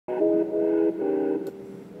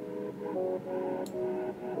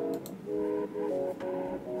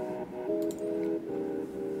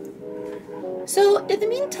So, in the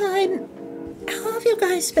meantime, how have you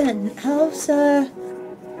guys been? How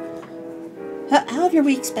have your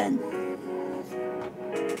weeks been?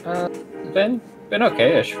 Uh, been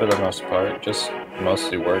okay-ish for the most part. Just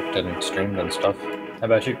mostly worked and streamed and stuff. How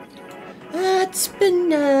about you? It's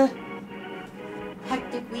been a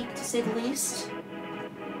hectic week to say the least.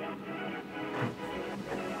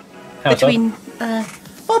 How's Between,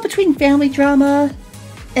 between family drama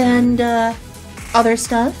and, other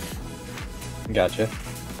stuff. Gotcha.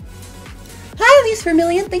 Hi, Elise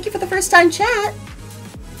Vermillion. Thank you for the first time chat.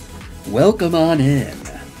 Welcome on in.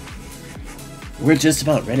 We're just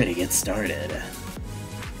about ready to get started.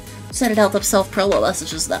 Sending out the self-promo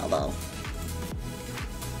messages now, though.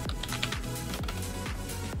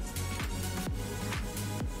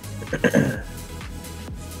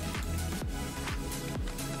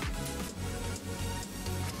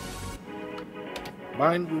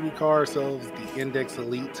 Mind we call ourselves the Index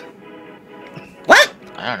Elite. What?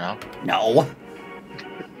 I don't know. No.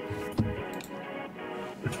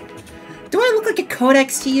 Do I look like a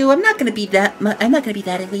codex to you? I'm not gonna be that. I'm not gonna be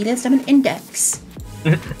that elitist. I'm an index.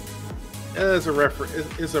 It's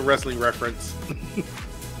a wrestling reference.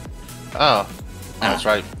 Oh, that's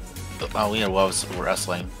right. Oh, we loves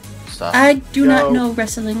wrestling stuff. I do not know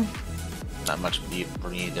wrestling. Not much for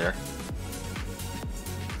me either.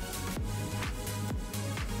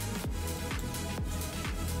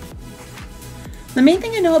 The main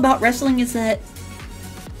thing I know about wrestling is that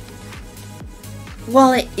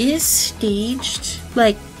while it is staged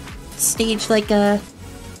like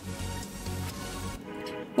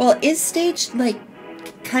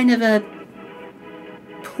kind of a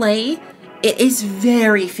play, it is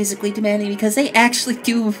very physically demanding because they actually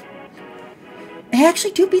do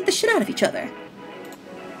beat the shit out of each other.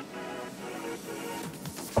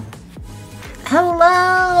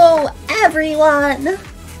 Hello, everyone!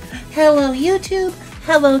 Hello, YouTube!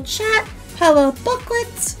 Hello, chat! Hello,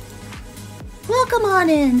 booklets! Welcome on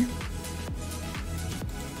in!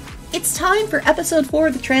 It's time for episode 4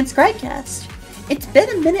 of the Transcribecast. It's been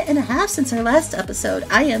a minute and a half since our last episode.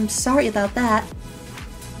 I am sorry about that.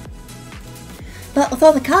 But with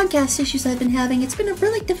all the Comcast issues I've been having, it's been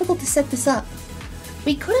really difficult to set this up.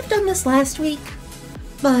 We could have done this last week,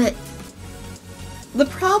 but the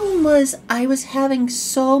problem was I was having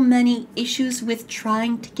so many issues with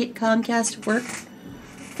trying to get Comcast to work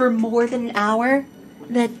for more than an hour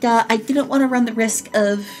that I didn't want to run the risk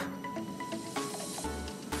of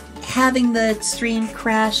having the stream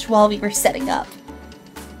crash while we were setting up.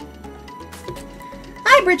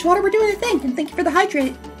 Hi, Bridgewater, we're doing a thing, and thank you for the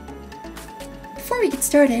hydrate. Before we get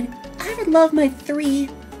started, I would love my 3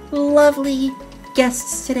 lovely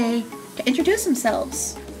guests today to introduce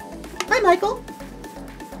themselves. Hi, Michael.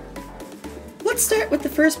 Let's start with the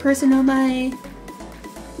first person on my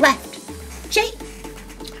left. Jake.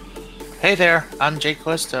 Hey there, I'm Jake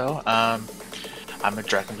Callisto. I'm a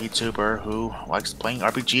Dragon VTuber who likes playing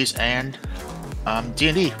RPGs and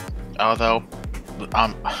D&D. Although,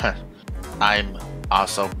 I'm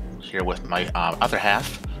also here with my other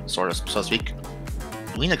half, sort of, so to speak,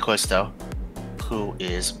 Lena Callisto, who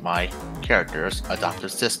is my character's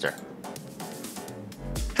adopted sister.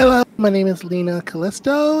 Hello, my name is Lena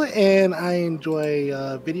Callisto, and I enjoy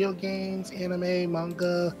video games, anime,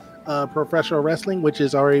 manga, professional wrestling, which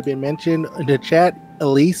has already been mentioned in the chat.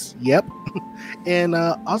 Elise, yep. And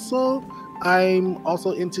also, I'm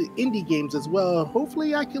also into indie games as well.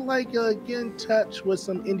 Hopefully, I can get in touch with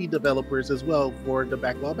some indie developers as well for the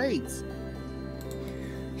Backlog Babes.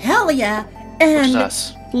 Hell yeah! And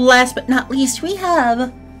last but not least, we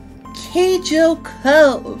have Keijo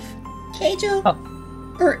Cove. Keijo? Oh.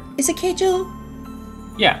 Or is it Keijo?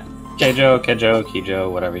 Yeah. Keijo,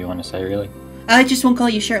 Kijo, whatever you want to say, really. I just won't call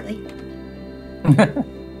you Shirley.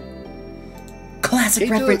 Classic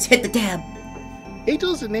Keijo, reference, hit the dab.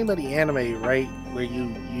 Keijo's the name of the anime, right? Where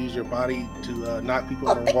you use your body to knock people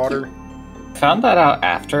out of water. Found that out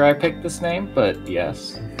after I picked this name, but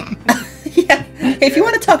yes. Yeah, if you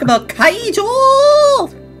want to talk about Kaijo!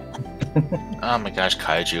 Oh my gosh,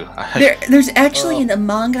 Kaiju. There's actually a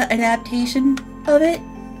manga adaptation of it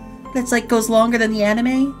that's like goes longer than the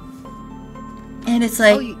anime. And it's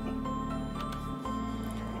like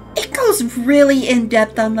it goes really in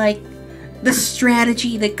depth on like the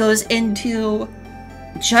strategy that goes into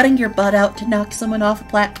jutting your butt out to knock someone off a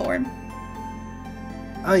platform.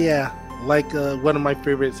 Oh yeah, like one of my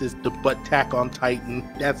favorites is the Butt Tack on Titan.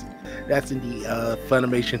 That's in the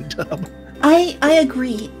Funimation dub. I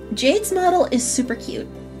agree. Jade's model is super cute.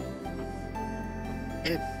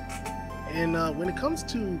 And when it comes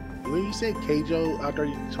to when you said Keijo, I thought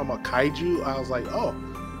you were talking about Kaiju. I was like, oh,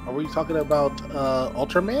 are we talking about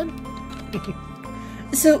Ultraman?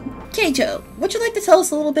 So, Keijo, would you like to tell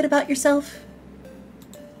us a little bit about yourself?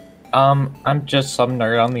 I'm just some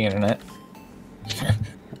nerd on the internet.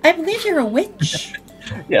 I believe you're a witch.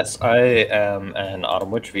 Yes, I am an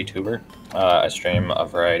Autumn Witch VTuber. I stream a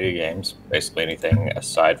variety of games, basically anything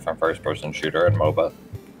aside from first-person shooter and MOBA.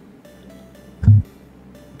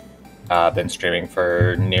 I've been streaming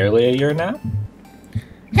for nearly a year now.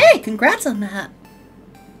 Hey, congrats on that.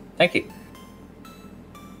 Thank you.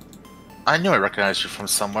 I knew I recognized you from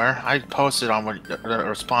somewhere. I posted on a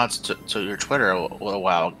response to your Twitter a little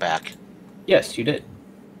while back. Yes, you did.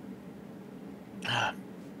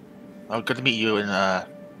 Oh, good to meet you in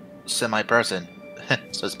semi-person,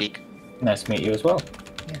 so to speak. Nice to meet you as well.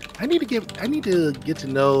 Yeah. I need to get to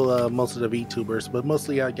know most of the VTubers, but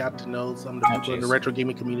mostly I got to know some of the people in the retro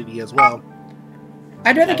gaming community as well.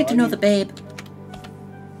 I'd rather get to know the babe.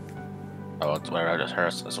 Oh, it's where I just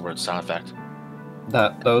heard as a weird sound effect.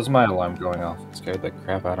 That was my alarm going off. It scared the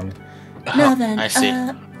crap out of me. Now then, I see.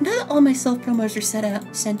 now that all my self-promos are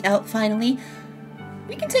sent out finally,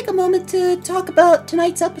 we can take a moment to talk about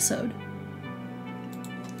tonight's episode.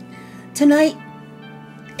 Tonight,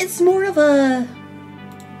 it's more of a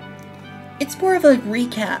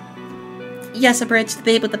recap. Yes, Abridged, the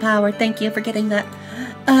babe with the power. Thank you for getting that.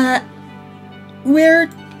 We're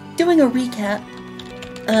doing a recap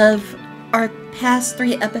of our past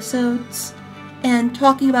 3 episodes and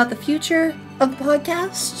talking about the future of the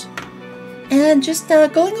podcast and just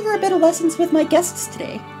going over a bit of lessons with my guests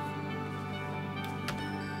today.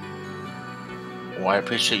 Well, I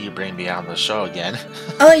appreciate you bringing me on the show again.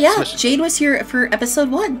 Oh yeah, Jade was here for episode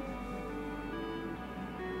 1.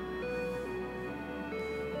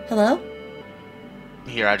 Hello?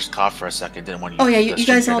 Here, I just coughed for a second. Didn't want you. Oh yeah, you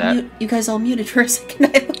guys all you guys all muted for a second.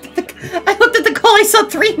 I looked at the call. I saw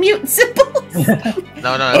 3 mute symbols.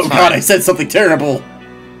 No, that's Oh fine. god, I said something terrible!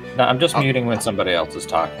 No, I'm just muting when somebody else is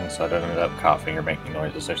talking, so I don't end up coughing or making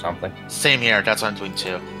noises or something. Same here. That's what I'm doing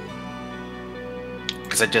too.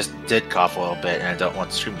 Because I just did cough a little bit, and I don't want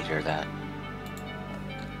the stream to hear that.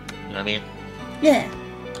 You know what I mean? Yeah.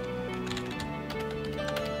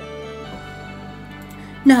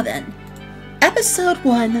 Now then, episode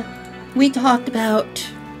 1, we talked about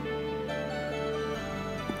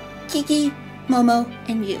Kiki, Momo,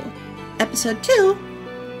 and you. Episode 2,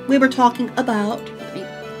 we were talking about... Let me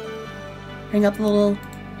bring up a little...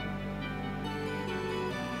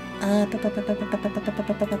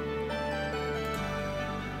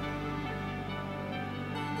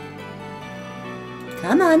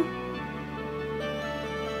 Come on.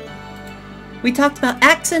 We talked about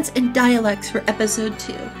accents and dialects for episode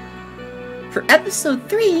 2. For episode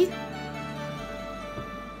 3,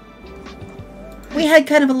 we had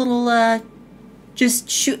kind of a little, just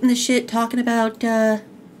shooting the shit, talking about,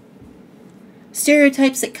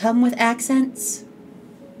 stereotypes that come with accents.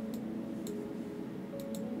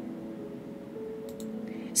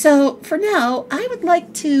 So, for now, I would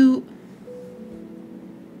like to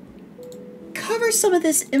cover some of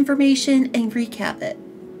this information and recap it.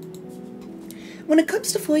 When it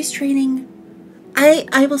comes to voice training,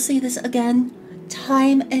 I will say this again,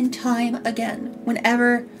 time and time again,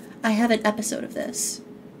 whenever I have an episode of this.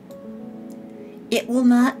 It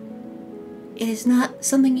is not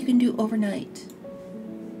something you can do overnight.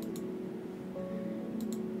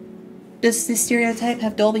 Does this stereotype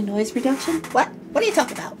have Dolby noise reduction? What? What are you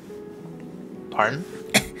talking about? Pardon?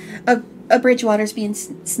 A Bridgewater's being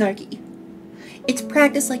snarky. It's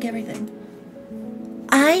practice like everything.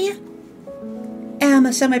 I am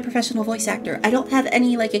a semi-professional voice actor. I don't have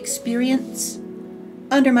any, experience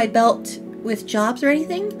under my belt with jobs or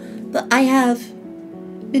anything, but I have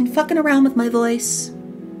been fucking around with my voice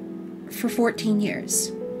for 14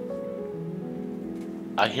 years.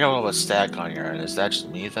 I hear a little static on your end. Is that just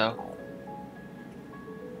me, though?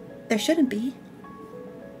 There shouldn't be.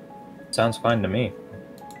 Sounds fine to me.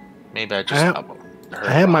 Maybe I just heard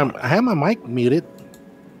I have my mic muted.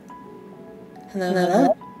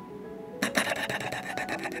 Hello?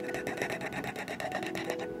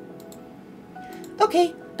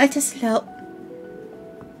 Okay, I tested it out.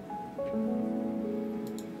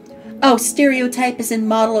 Oh, stereotype is in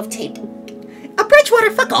model of tape.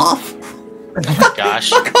 Bridgewater, fuck off! Gosh.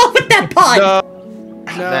 Fuck off with that pod!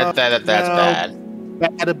 No, That's bad.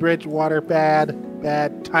 Bad Bridgewater, bad.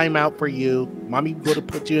 Timeout for you. Mommy would have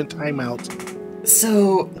put you in timeout.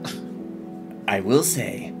 So, I will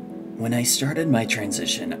say, when I started my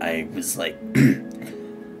transition, I was like,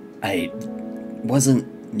 I wasn't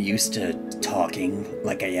used to talking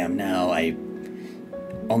like I am now. I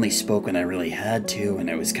only spoke when I really had to, and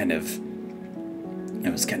I was kind of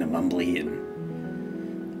mumbly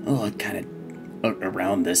and kind of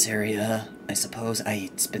around this area. I suppose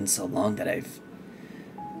it's been so long that I've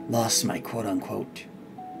lost my quote-unquote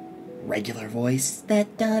regular voice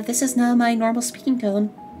that this is now my normal speaking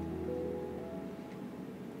tone.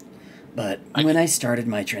 But when I started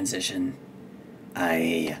my transition,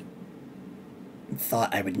 I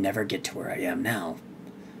thought I would never get to where I am now.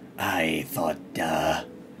 I thought, I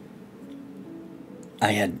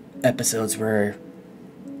had episodes where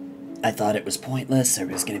I thought it was pointless, there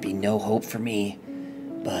was going to be no hope for me,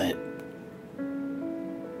 but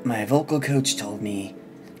my vocal coach told me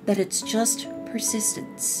that it's just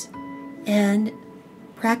persistence and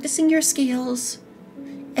practicing your scales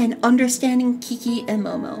and understanding Kiki and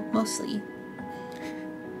Momo, mostly.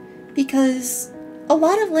 Because a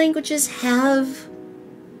lot of languages have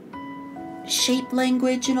shape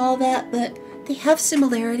language and all that, but they have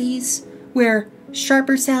similarities where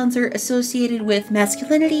sharper sounds are associated with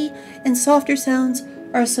masculinity and softer sounds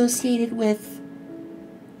are associated with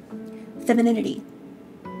femininity.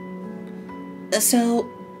 So,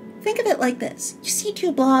 think of it like this. You see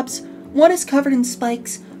two blobs, one is covered in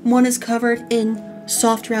spikes, one is covered in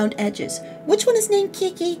soft round edges. Which one is named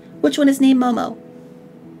Kiki? Which one is named Momo?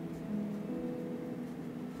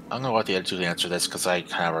 I'm gonna let the other two answer this because I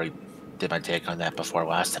kind of already did my take on that before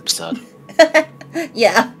last episode.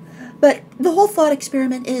 Yeah, but the whole thought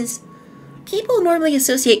experiment is people normally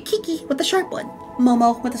associate Kiki with the sharp one,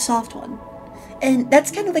 Momo with the soft one. And that's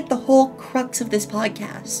kind of like the whole crux of this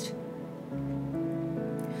podcast.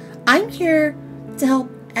 I'm here to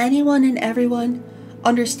help anyone and everyone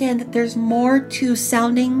understand that there's more to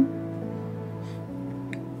sounding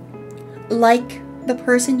like the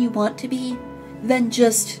person you want to be than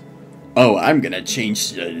just, oh, I'm going to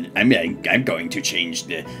change the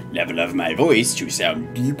level of my voice to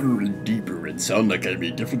sound deeper and deeper and sound like I'm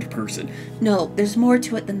a different person. No, there's more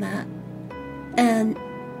to it than that. And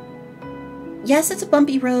yes, it's a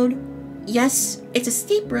bumpy road. Yes, it's a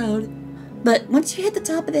steep road. But once you hit the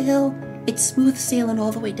top of the hill, it's smooth sailing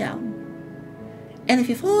all the way down. And if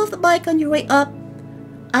you fall off the bike on your way up,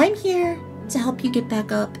 I'm here to help you get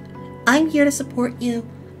back up. I'm here to support you.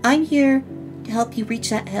 I'm here to help you reach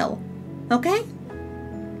that hill. Okay?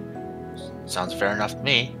 Sounds fair enough to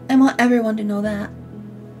me. I want everyone to know that.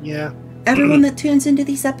 Yeah. Everyone that tunes into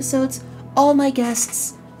these episodes, all my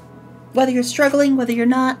guests, whether you're struggling, whether you're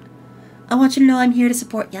not, I want you to know I'm here to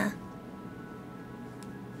support you.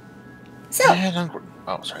 So,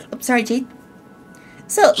 sorry. I'm sorry, Jade.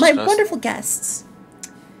 So, my wonderful guests,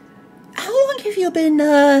 how long have you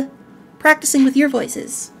been practicing with your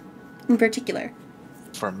voices, in particular?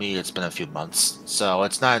 For me, it's been a few months, so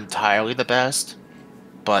it's not entirely the best,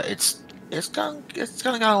 but it's gone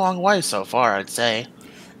a long way so far, I'd say.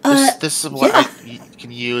 This is what I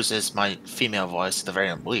can use as my female voice at the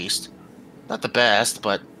very least. Not the best,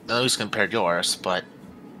 but at least compared to yours, but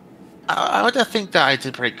I would think that I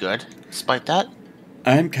did pretty good, despite that.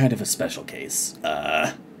 I'm kind of a special case.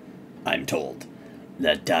 I'm told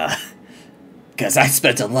that, because I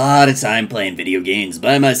spent a lot of time playing video games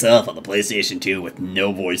by myself on the PlayStation 2 with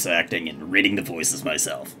no voice acting and reading the voices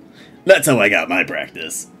myself. That's how I got my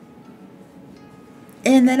practice.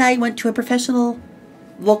 And then I went to a professional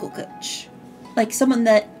vocal coach. Like someone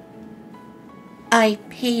that I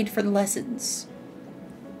paid for the lessons.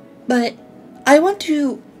 But I want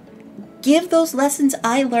to give those lessons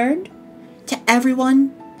I learned to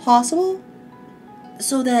everyone possible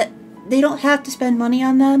so that they don't have to spend money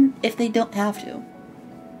on them if they don't have to.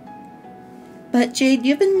 But Jade,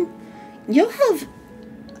 you have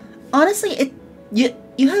honestly,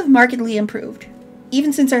 you have markedly improved,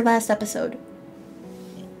 even since our last episode.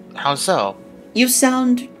 How so? You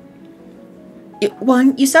sound a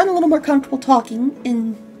little more comfortable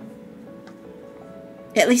talking,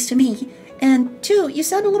 at least to me, and two, you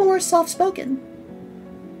sound a little more soft-spoken.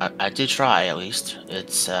 I did try, at least.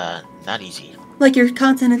 It's not easy. Like your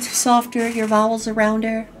consonants are softer, your vowels are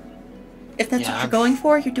rounder. If that's what you're going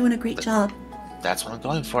for, you're doing a great job. That's what I'm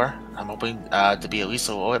going for. I'm hoping to be at least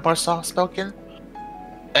a little bit more soft-spoken.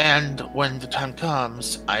 And when the time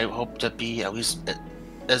comes, I hope to be at least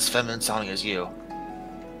as feminine-sounding as you.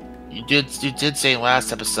 You did say in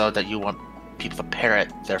last episode that you want people to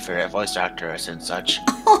parrot their favorite voice actors and such,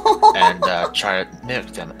 and try to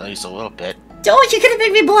mimic them at least a little bit. Don't, you're gonna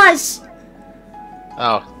make me blush!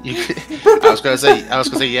 Oh, I was gonna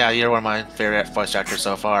say, yeah, you're one of my favorite voice actors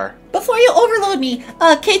so far. Before you overload me,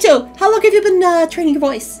 Kato, how long have you been training your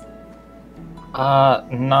voice?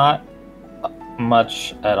 Not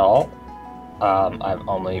much at all. I've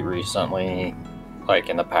only recently, like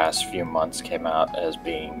in the past few months, came out as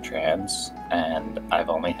being trans, and I've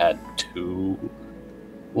only had 2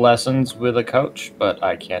 lessons with a coach, but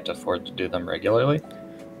I can't afford to do them regularly.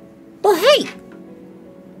 Well, hey,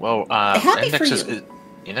 Well, happy for you.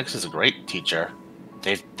 Index is a great teacher.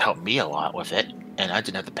 They've helped me a lot with it, and I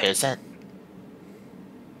didn't have to pay a cent.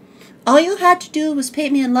 All you had to do was pay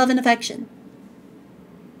me in love and affection.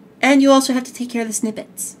 And you also have to take care of the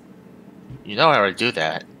snippets. You know I already do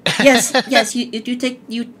that. yes, you do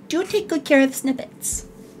take good care of the snippets.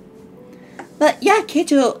 But yeah,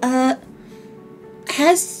 Keijo,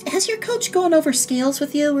 has your coach gone over scales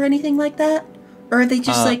with you or anything like that? Or are they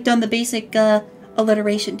just like done the basic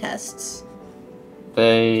alliteration tests?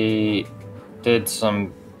 They did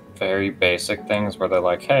some very basic things where they're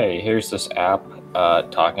like, hey, here's this app,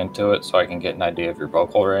 talk into it so I can get an idea of your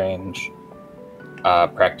vocal range,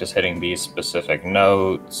 practice hitting these specific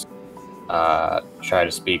notes, try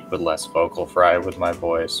to speak with less vocal fry with my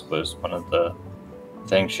voice was one of the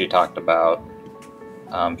things she talked about.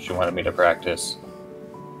 She wanted me to practice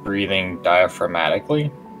breathing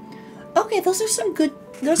diaphragmatically. Okay, those are some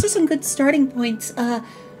good starting points.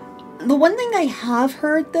 The one thing I have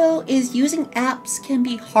heard, though, is using apps can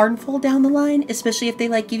be harmful down the line, especially if they,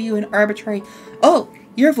 like, give you an arbitrary, oh,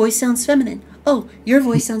 your voice sounds feminine. Oh, your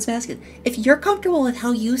voice sounds masculine. If you're comfortable with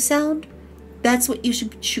how you sound, that's what you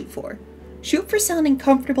should shoot for. Shoot for sounding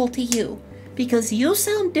comfortable to you, because you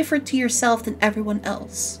sound different to yourself than everyone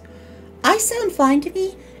else. I sound fine to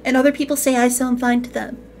me, and other people say I sound fine to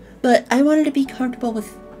them. But I wanted to be comfortable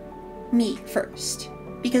with me first,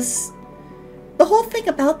 because the whole thing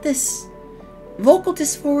about this vocal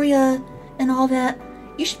dysphoria and all that,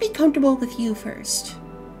 you should be comfortable with you first,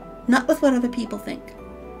 not with what other people think.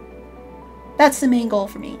 That's the main goal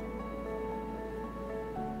for me.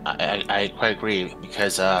 I quite agree,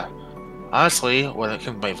 because honestly, when it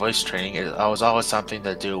comes to my voice training, it was always something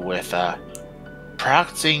to do with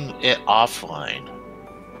practicing it offline.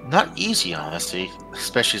 Not easy, honestly,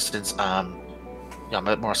 especially since I'm a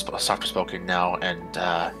bit more softer spoken now, and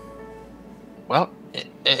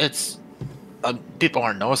it's people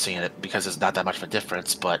aren't noticing it because it's not that much of a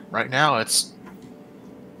difference. But right now, it's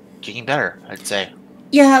getting better, I'd say.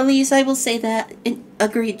 Yeah, at least I will say that.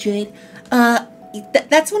 Agreed, Jade.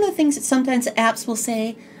 That's one of the things that sometimes the apps will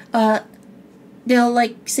say. They'll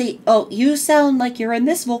like say, "Oh, you sound like you're in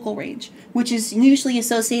this vocal range," which is usually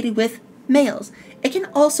associated with males. It can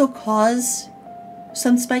also cause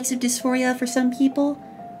some spikes of dysphoria for some people,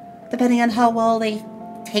 depending on how well they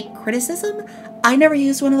take criticism. I never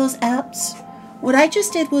used one of those apps. What I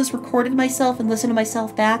just did was recorded myself and listened to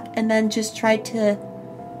myself back, and then just tried to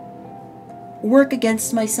work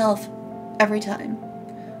against myself every time.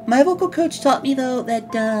 My vocal coach taught me, though,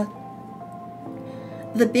 that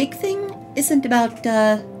the big thing isn't about,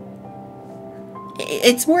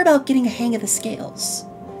 it's more about getting a hang of the scales.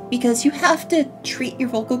 Because you have to treat your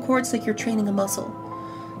vocal cords like you're training a muscle.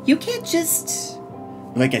 You can't just...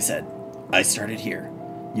 Like I said, I started here.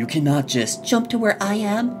 You cannot just jump to where I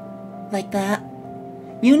am, like that.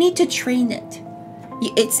 You need to train it.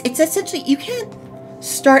 It's essentially, you can't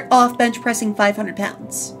start off bench pressing 500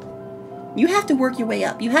 pounds. You have to work your way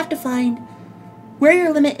up. You have to find where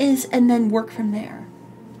your limit is and then work from there.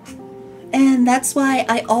 And that's why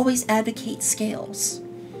I always advocate scales.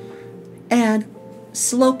 And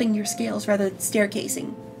sloping your scales rather than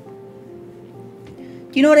staircasing.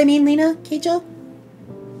 Do you know what I mean, Lena? Keijo?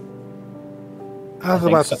 I was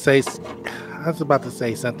about to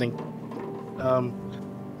say something.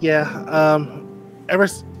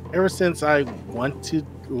 Ever since I want to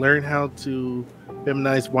learn how to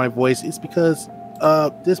feminize my voice, it's because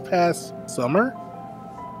this past summer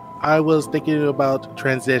I was thinking about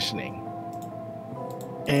transitioning,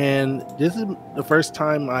 and this is the first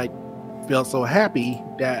time I felt so happy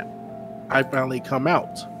that I finally come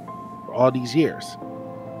out for all these years.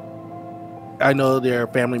 I know their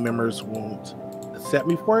family members won't accept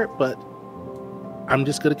me for it, but I'm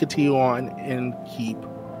just going to continue on and keep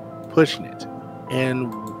pushing it.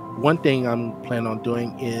 And one thing I'm planning on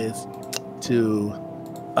doing is to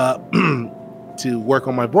to work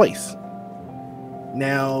on my voice.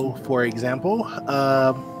 Now, for example,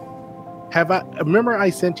 remember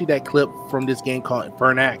I sent you that clip from this game called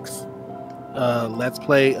Fernax? Let's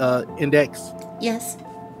Play Index. Yes.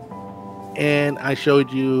 And I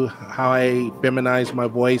showed you how I feminized my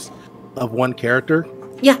voice of one character.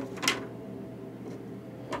 Yeah.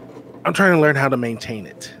 I'm trying to learn how to maintain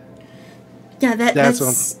it. Yeah,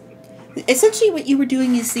 that's essentially what you were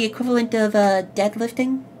doing is the equivalent of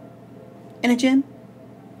deadlifting in a gym.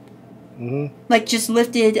 Mm-hmm. Like just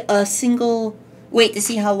lifted a single weight to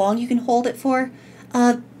see how long you can hold it for.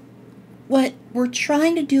 What we're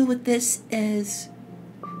trying to do with this is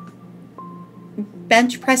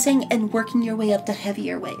bench pressing and working your way up to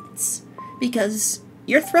heavier weights. Because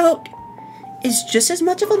your throat is just as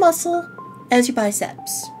much of a muscle as your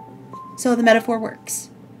biceps. So the metaphor works.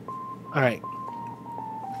 All right.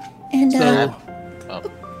 And, So,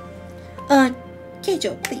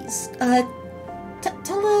 Keijo, please,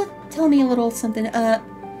 tell me a little something. Do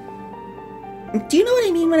you know what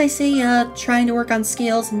I mean when I say, trying to work on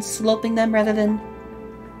scales and sloping them rather than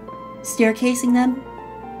staircasing them?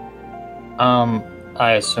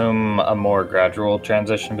 I assume a more gradual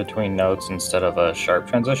transition between notes instead of a sharp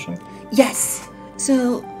transition? Yes.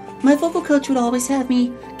 So, my vocal coach would always have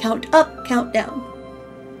me count up, count down.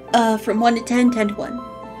 From 1 to 10, 10 to 1.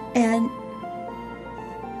 And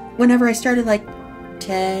whenever I started like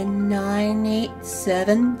 10, 9, 8,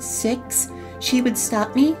 7, 6, she would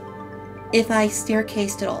stop me if I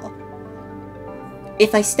staircased at all.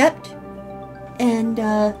 If I stepped and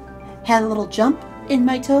had a little jump in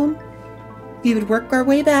my tone, we would work our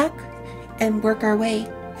way back and work our way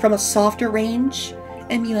from a softer range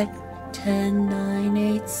and be like 10, 9,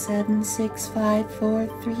 8, 7, 6, 5, 4,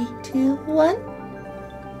 3, 2, 1.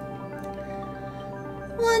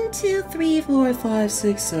 1, 2, 3, 4, 5,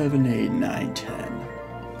 6, 7, 8, 9, 10.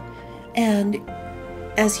 And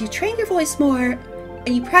as you train your voice more and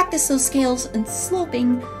you practice those scales and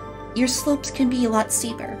sloping, your slopes can be a lot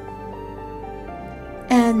steeper.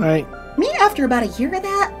 And all right. me, after about a year of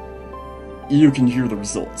that, You can hear the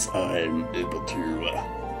results. I'm able to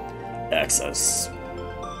access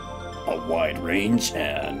a wide range,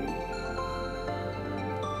 and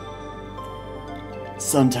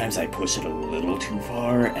sometimes I push it a little too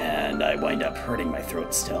far, and I wind up hurting my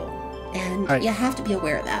throat still. and Right. you have to be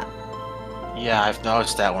aware of that. Yeah, I've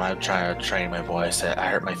noticed that when I'm trying to train my voice, I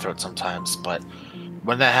hurt my throat sometimes, but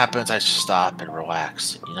when that happens, I just stop and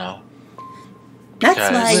relax, you know? That's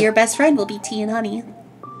Because- why your best friend will be tea and honey.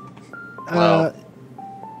 Well-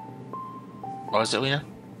 What was it, Lena?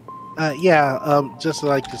 Yeah. Just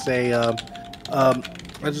like to say, I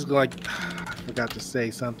just like I forgot to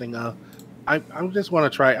say something. I just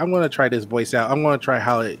want to try. I'm going to try this voice out. I'm going to try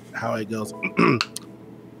how it goes.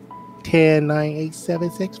 10, 9, 8,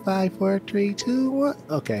 7, 6, 5, 4, 3, 2, 1.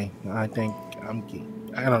 Okay, I think I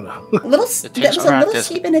don't know. A little, It that takes was a little practice.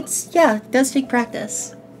 steep, and it does take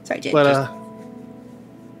practice. Sorry, Jade.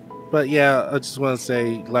 But yeah, I just want to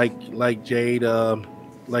say, like Jade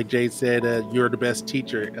said, you're the best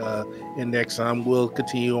teacher. And next time we'll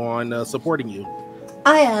continue on supporting you.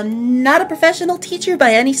 I am not a professional teacher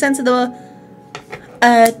by any sense of the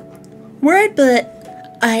word, but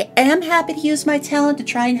I am happy to use my talent to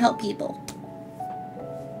try and help people.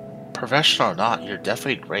 Professional or not, you're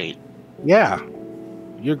definitely great. Yeah,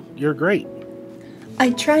 you're great.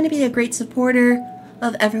 I try to be a great supporter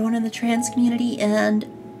of everyone in the trans community, and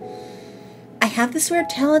I have this weird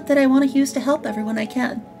talent that I want to use to help everyone I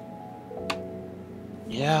can.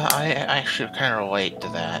 Yeah, I actually kind of relate to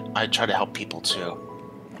that. I try to help people too.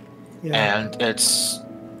 Yeah. And it's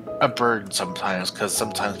a burden sometimes, because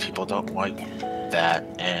sometimes people don't like that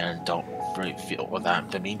and don't really feel well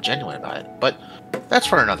that being genuine about it. But that's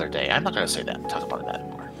for another day. I'm not going to say that. Talk about that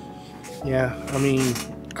anymore. Yeah, I mean,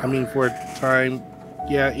 for a time,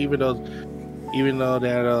 yeah. Even though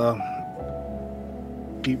that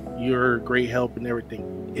you're a great help and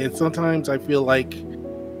everything, and sometimes I feel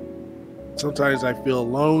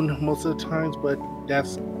alone most of the times, but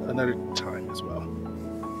that's another time as well.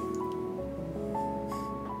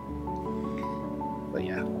 But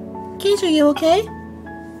yeah, Cage, are you okay?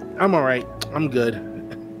 I'm all right. I'm good.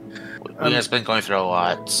 Lena's been going through a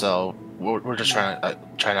lot, so we're just trying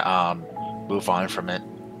to move on from it.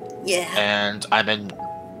 Yeah. And I've been,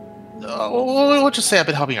 we'll just say I've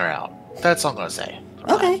been helping her out. That's all I'm gonna say.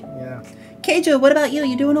 Okay. Yeah. Keijo, what about you?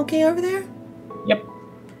 You doing okay over there? Yep.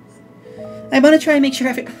 I want to try and make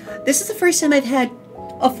sure this is the first time I've had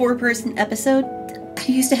a 4-person episode.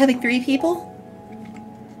 I'm used to having 3 people.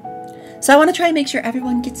 So I want to try and make sure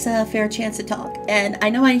everyone gets a fair chance to talk. And I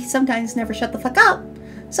know I sometimes never shut the fuck up.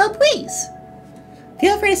 So please,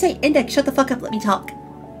 feel free to say, Index, shut the fuck up, let me talk.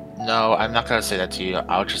 No, I'm not gonna say that to you.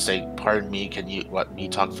 I'll just say, pardon me, can you let me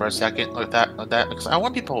talk for a second like that, because I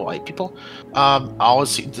want people to like people. I always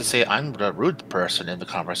seem to say I'm the rude person in the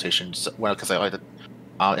conversations, because I like to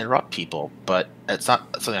interrupt people, but it's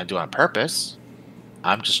not something I do on purpose.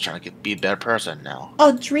 I'm just trying to be a better person now.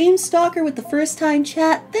 Oh, Dreamstalker with the first time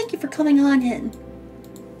chat, thank you for coming on in.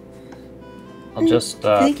 I'll just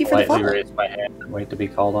Thank you for the politely follow. raise my hand and wait to be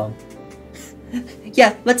called on.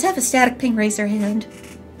 Yeah, let's have a static ping raise their hand.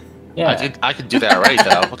 Yeah. I can do that already,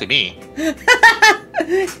 though. Look at me.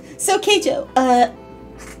 So, Keijo, I'd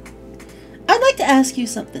like to ask you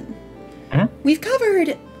something. Mhm. We've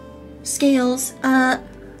covered scales.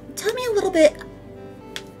 Tell me a little bit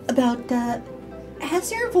about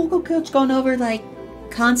Has your vocal coach gone over, like,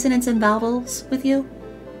 consonants and vowels with you?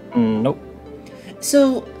 Nope.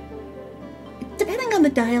 So, depending on the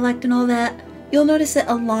dialect and all that, you'll notice that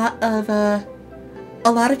a lot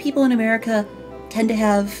of people in America tend to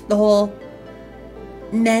have the whole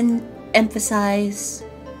men emphasize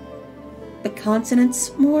the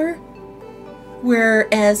consonants more,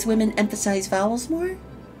 whereas women emphasize vowels more.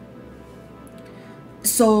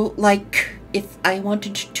 So, like, if I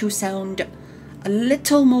wanted to sound a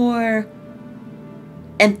little more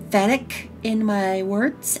emphatic in my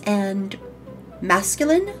words and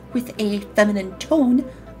masculine with a feminine tone,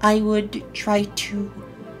 I would try to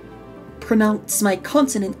pronounce my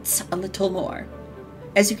consonants a little more.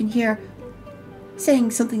 As you can hear, saying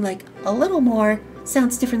something like a little more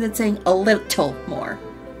sounds different than saying a little more.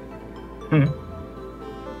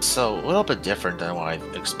 So a little bit different than what I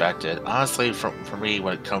expected. Honestly, for me,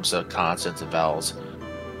 when it comes to consonants and vowels,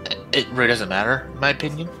 it really doesn't matter, in my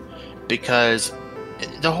opinion, because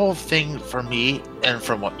the whole thing for me, and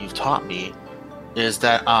from what you've taught me, is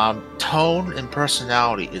that tone and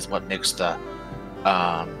personality is what makes the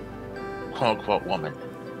quote-unquote woman,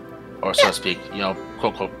 or so to speak,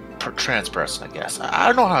 quote-unquote trans person, I guess. I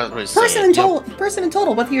don't know how to really say it. Person in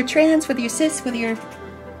total, whether you're trans, whether you're cis, whether you're...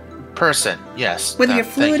 Person, yes. Whether you're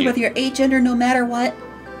fluid, whether you're agender, no matter what.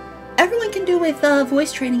 Everyone can do with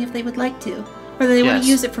voice training if they would like to. Whether they want to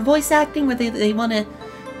use it for voice acting, whether they want to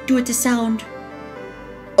do it to sound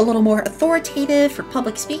a little more authoritative for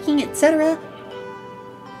public speaking, etc.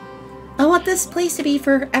 I want this place to be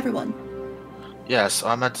for everyone. Yes,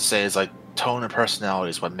 what I meant to say is, like, tone and personality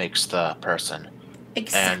is what makes the person.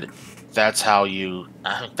 Exactly. And that's how you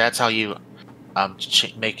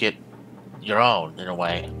make it your own, in a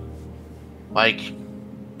way. Like,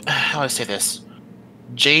 how do I say this?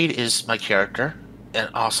 Jade is my character, and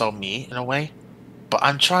also me, in a way. But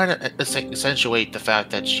I'm trying to accentuate the fact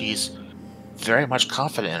that she's very much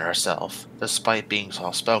confident in herself, despite being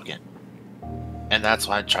soft-spoken. And that's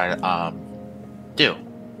what I try to do.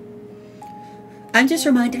 I'm just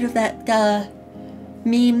reminded of that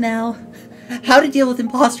meme now. How to deal with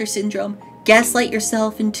imposter syndrome. Gaslight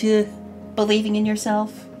yourself into believing in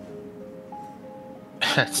yourself.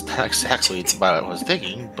 That's not exactly what I was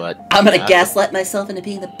thinking, but... I'm gonna gaslight myself into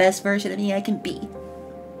being the best version of me I can be.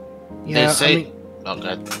 Yeah, they say... oh,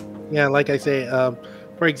 good. Yeah, like I say,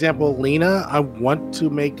 for example, Lena, I want to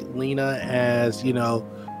make Lena as,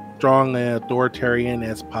 strong and authoritarian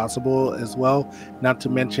as possible as well. Not to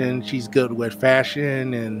mention she's good with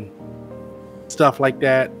fashion and stuff like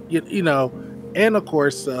that. And of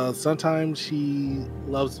course, sometimes she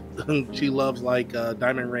loves like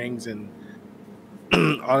diamond rings and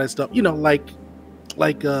all that stuff.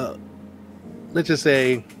 Like let's just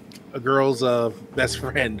say a girl's best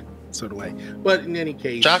friend sort of way. But in any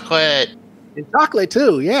case, chocolate and chocolate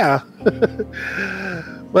too, yeah.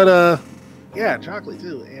 But yeah, chocolate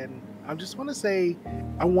too. And I just want to say,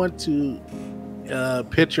 I want to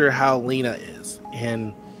picture how Lena is,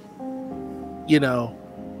 and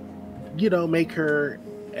make her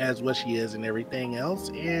as what she is and everything else.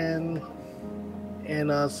 And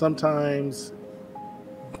sometimes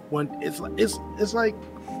when it's like,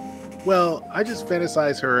 well, I just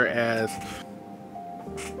fantasize her as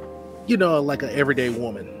like an everyday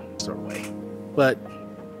woman sort of way. But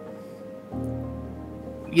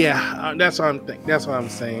yeah, that's what I'm thinking. That's what I'm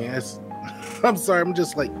saying. I'm sorry, I'm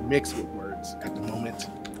just like mixed with words at the moment.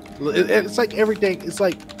 It's like everything. It's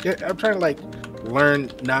like I'm trying to like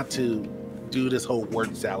learn not to do this whole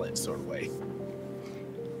word salad sort of way.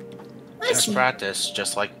 It's practice,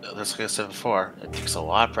 just like I said before. It takes a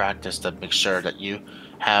lot of practice to make sure that you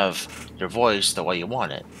have your voice the way you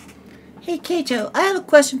want it. Hey, Keijo, I have a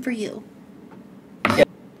question for you. Yeah.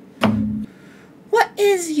 What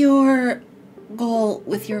is your goal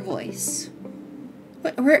with your voice?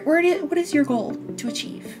 What is your goal to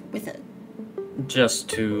achieve with it? Just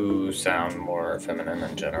to sound more feminine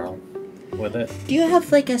in general with it. Do you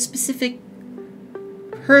have like a specific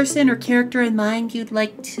person or character in mind you'd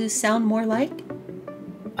like to sound more like?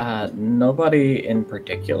 Nobody in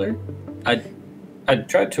particular. I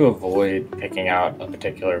tried to avoid picking out a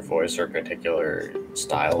particular voice or particular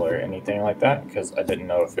style or anything like that because I didn't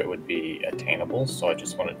know if it would be attainable, so I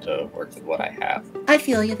just wanted to work with what I have. I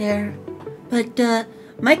feel you there. But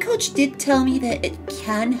my coach did tell me that it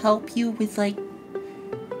can help you with like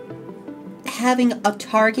having a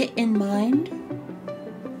target in mind.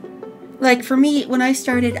 Like for me, when I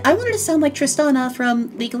started, I wanted to sound like Tristana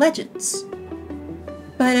from League of Legends.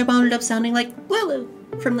 But I wound up sounding like Lulu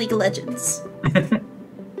from League of Legends.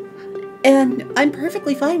 And I'm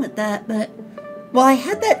perfectly fine with that, but while I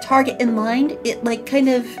had that target in mind, it like kind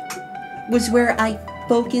of was where I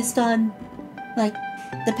focused on, like,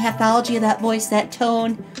 the pathology of that voice, that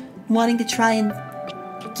tone, wanting to try and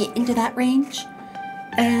get into that range.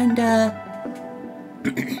 And,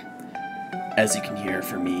 as you can hear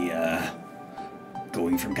from me,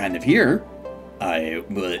 going from kind of here, I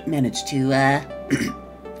would manage to, I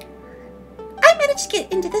managed to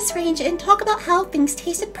get into this range and talk about how things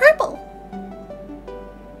tasted purple.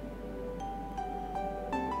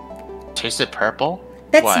 Tasted purple?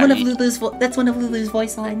 That's Why? one of Lulu's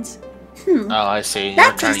voice lines. Oh, I see. That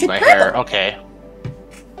You're trying to eat tasted my purple. hair. Okay.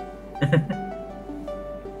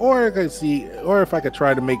 Or I could see, or if I could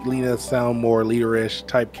try to make Lena sound more leaderish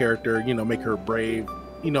type character, make her brave,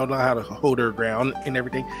 know how to hold her ground and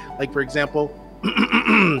everything. Like, for example,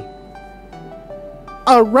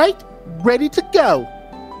 all right, ready to go.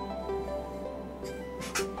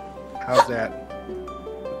 How's that?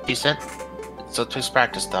 Decent. So just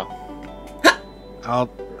practice, though.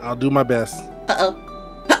 I'll do my best. Uh-oh.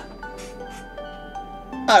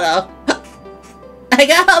 Oh no. I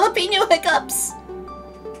got jalapeno hiccups.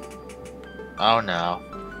 Oh no.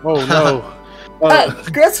 Oh no.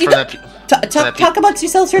 Girls, you For don't talk amongst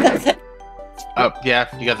yourselves for that. Oh yeah,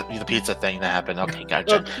 you got the pizza thing that happened. Okay,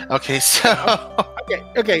 gotcha. Okay, so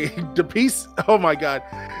Okay. The piece. Oh my god,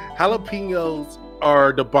 jalapenos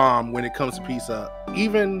are the bomb when it comes to pizza.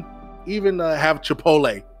 Even have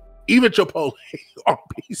Chipotle. Even Chipotle on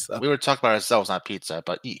pizza. we were talking about ourselves, not pizza.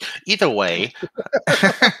 But either way,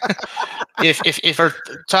 if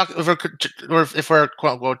we're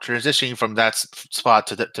quote unquote transitioning from that spot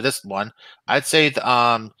to this one, I'd say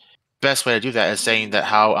the best way to do that is saying that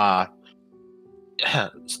how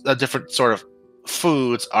the different sort of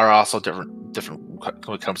foods are also different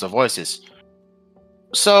when it comes to voices.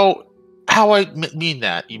 So how I mean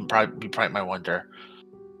that, you probably might wonder.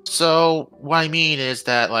 So what I mean is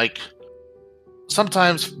that, like,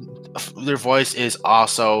 sometimes their voice is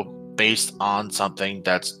also based on something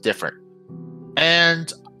that's different,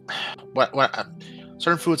 and what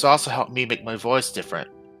certain foods also help me make my voice different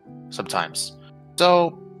sometimes.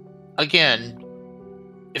 So again,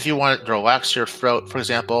 if you want to relax your throat, for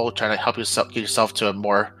example, trying to help yourself get yourself to a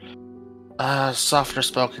more softer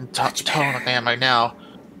spoken tone like I am right now,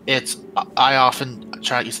 I often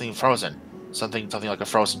try to eat something frozen. Something like a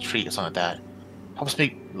frozen treat or something like that. Helps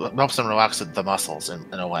them relax the muscles in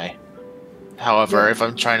a way. However, if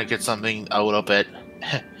I'm trying to get something a little bit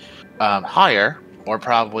higher, or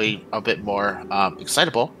probably a bit more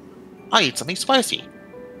excitable, I eat something spicy.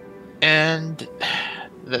 And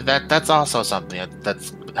that's also something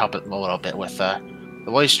that's helping a little bit with the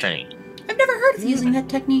voice training. I've never heard of using that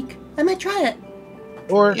technique. I might try it.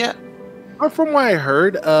 Or from what I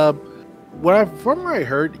heard,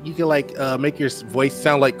 you can make your voice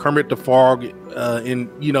sound like Kermit the Frog, and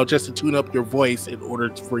just to tune up your voice in order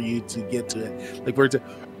for you to get to it. Like, for example,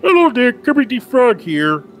 hello there, Kermit the Frog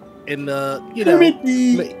here, and Kermit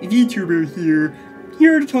the VTuber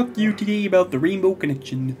here to talk to you today about the Rainbow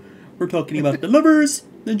Connection. We're talking about the lovers,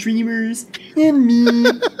 the dreamers, and me.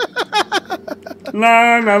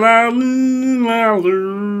 La la la la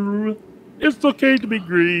la. It's okay to be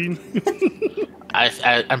green.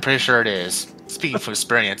 I'm pretty sure it is. Speaking from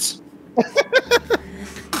experience.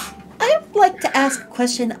 I'd like to ask a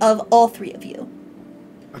question of all three of you.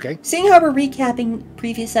 Okay. Seeing how we're recapping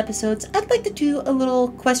previous episodes, I'd like to do a little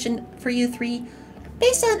question for you three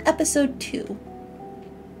based on episode 2.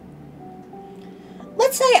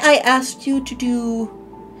 Let's say I asked you to do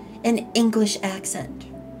an English accent.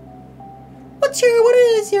 What's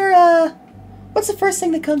the first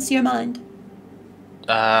thing that comes to your mind?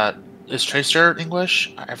 Is Tracer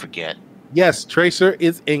English? I forget. Yes, Tracer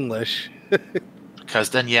is English. Because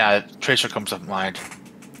then, yeah, Tracer comes to mind.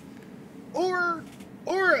 Or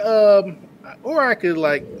I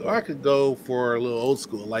could go for a little old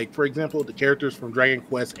school. Like, for example, the characters from Dragon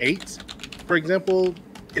Quest VIII, for example,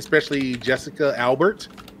 especially Jessica Albert.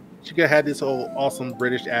 She could have had this whole awesome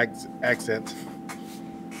British accent.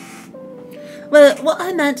 Well, what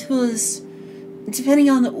I meant was, depending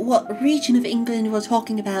on what region of England we're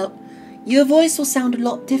talking about, your voice will sound a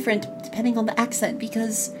lot different depending on the accent,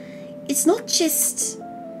 because it's not just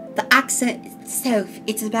the accent itself,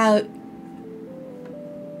 it's about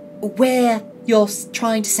where you're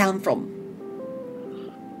trying to sound from.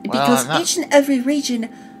 Because each and every region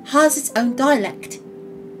has its own dialect.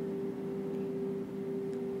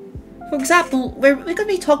 For example, we could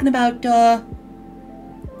be talking about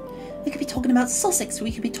Sussex,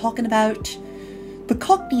 we could be talking about the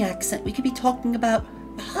Cockney accent, we could be talking about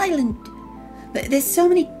Highland. There's so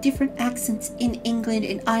many different accents in England,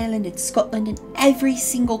 in Ireland, in Scotland, in every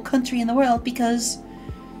single country in the world, because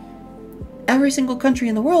every single country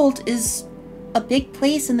in the world is a big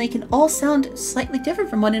place and they can all sound slightly different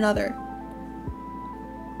from one another.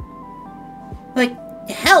 Like,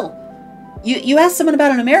 hell, you ask someone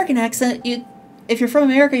about an American accent, if you're from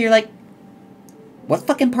America, you're like, what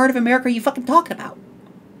fucking part of America are you fucking talking about?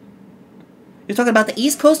 You're talking about the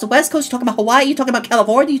East Coast, the West Coast, you're talking about Hawaii, you're talking about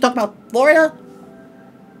California, you're talking about Florida?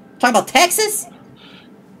 Talking about Texas?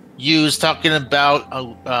 You was talking about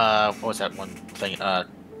what was that one thing? I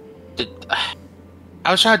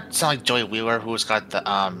was trying to sound like Joey Wheeler, who's got the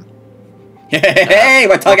Hey,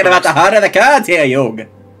 we're talking about the heart of the cards here, Yogi.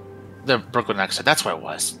 the Brooklyn accent. That's what it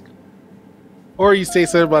was. Or you say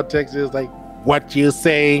something about Texas, like, what you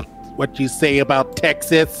say about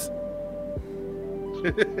Texas?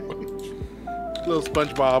 Little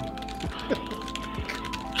SpongeBob.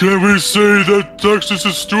 Can we say that Texas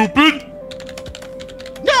is stupid?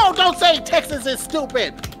 No, don't say Texas is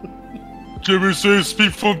stupid. Can we say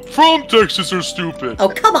people from Texas are stupid? Oh,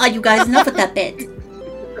 come on, you guys, enough with that bit.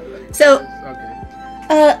 So,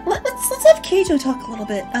 Okay. let's have Keijo talk a little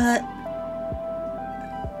bit.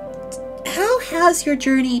 How has your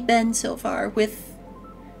journey been so far with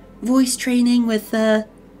voice training, with, have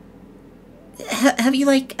you,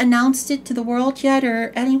 like, announced it to the world yet,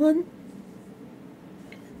 or anyone?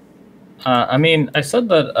 I mean, I said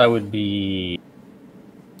that I would be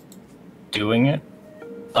doing it.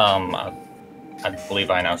 I believe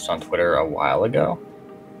I announced on Twitter a while ago.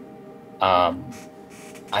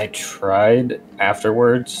 I tried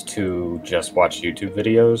afterwards to just watch YouTube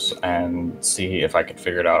videos and see if I could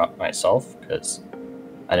figure it out myself, because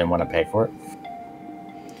I didn't want to pay for it.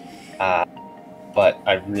 But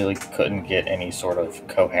I really couldn't get any sort of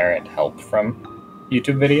coherent help from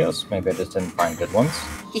YouTube videos. Maybe I just didn't find good ones.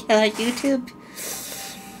 Yeah, YouTube.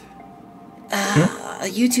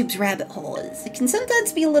 YouTube's rabbit hole it can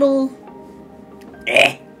sometimes be a little.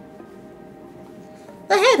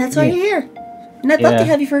 But hey, that's why you're here, and I'd love to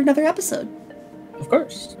have you for another episode. Of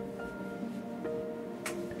course.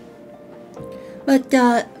 But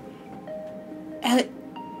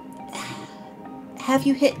have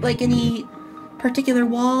you hit like any particular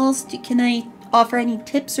walls? Can I offer any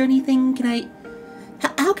tips or anything?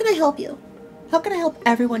 How can I help you? How can I help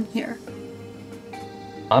everyone here?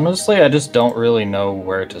 Honestly, I just don't really know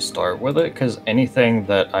where to start with it, because anything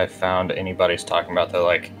that I found anybody's talking about, they're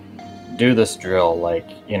like, do this drill, like,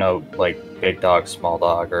 you know, like big dog, small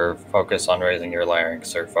dog, or focus on raising your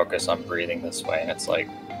larynx, or focus on breathing this way, and it's like,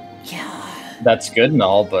 Yeah. that's good and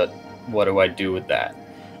all, but what do I do with that?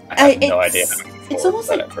 I have no idea. It's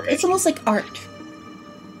almost like art.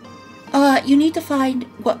 You need to find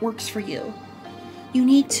what works for you. You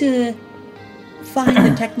need to find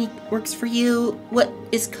the technique that works for you, what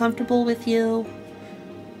is comfortable with you.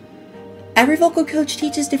 Every vocal coach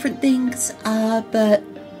teaches different things, but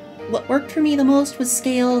what worked for me the most was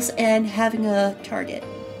scales and having a target.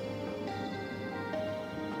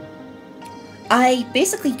 I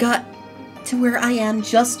basically got to where I am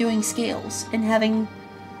just doing scales and having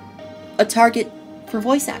a target for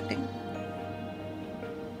voice acting.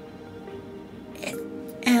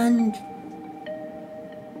 And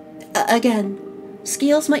again,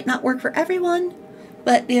 scales might not work for everyone,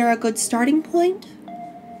 but they're a good starting point.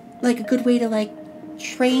 Like a good way to like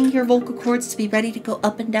train your vocal cords to be ready to go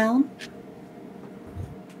up and down.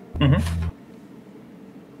 Mm-hmm.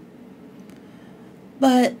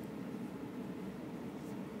 But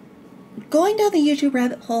going down the YouTube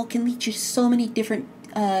rabbit hole can lead you to so many different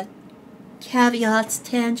caveats,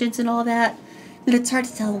 tangents, and all that it's hard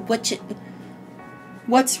to tell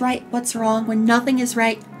what's right, what's wrong. When nothing is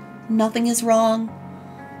right, nothing is wrong.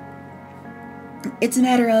 It's a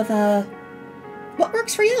matter of what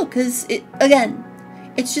works for you, because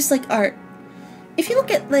it's just like art. If you look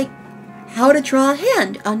at like how to draw a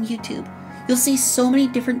hand on YouTube, you'll see so many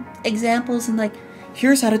different examples and like,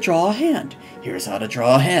 Here's how to draw a hand. Here's how to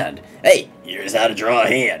draw a hand. Hey, here's how to draw a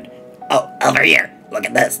hand. Oh, over here. Look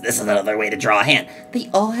at this. This is another way to draw a hand. they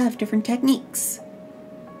all have different techniques.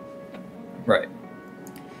 Right.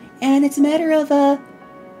 And it's a matter of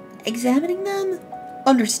examining them,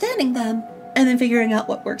 understanding them, and then figuring out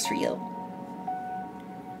what works for you.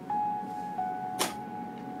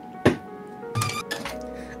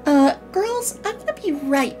 Girls, I'm gonna be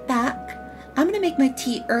right back. I'm gonna make my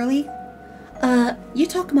tea early. You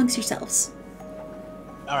talk amongst yourselves.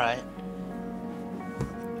 Alright.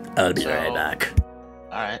 I'll be So- right back.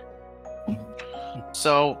 Alright.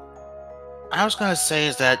 So, I was gonna say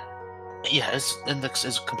is that, yeah, his index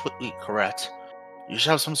is completely correct. You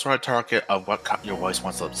should have some sort of target of what your voice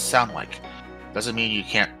wants to sound like. Doesn't mean you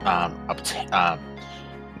can't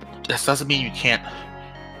this doesn't mean you can't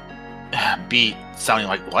be sounding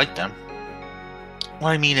like them. what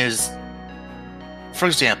I mean is, for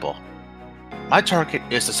example, my target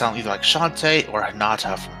is to sound either like Shantae or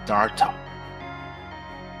Hinata from Naruto.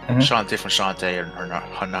 Shantae from Shantae or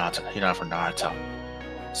Hinata from Naruto.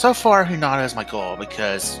 So far, Hinata is my goal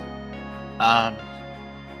because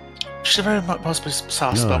she's a very mostly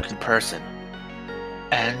soft-spoken person,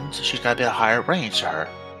 and she's got a bit of higher range to her.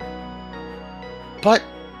 But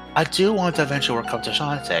I do want to eventually work up to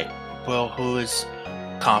Shantae, who is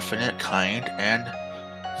confident, kind, and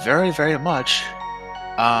very, very much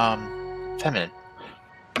feminine.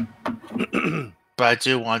 But I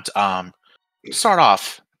do want to start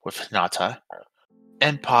off with Hinata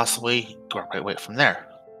and possibly work my way from there.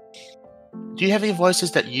 Do you have any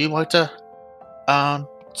voices that you like to sound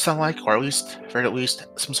like, or at least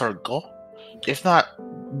some sort of goal? If not,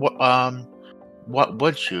 what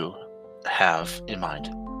would you have in mind?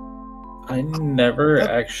 I never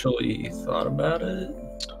actually thought about it.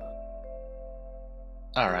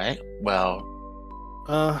 All right. Well,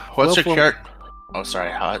 well, what's your character? Oh,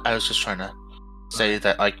 sorry. I was just trying to say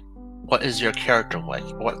that, like, what is your character like?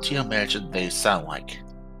 What do you imagine they sound like?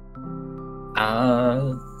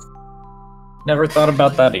 Never thought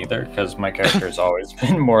about that either, because my character's always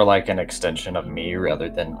been more like an extension of me rather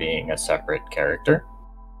than being a separate character.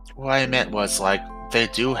 What I meant was, like, they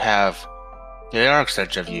are an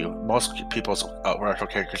extension of you. Most people's retro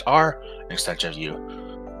characters are an extension of you.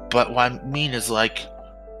 But what I mean is, like,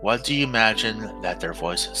 what do you imagine that their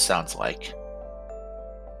voice sounds like?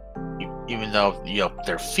 Even though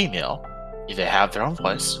they're female, they have their own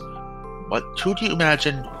voice. Who do you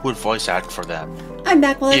imagine would voice act for them? I'm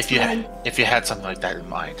back. Well, if you had something like that in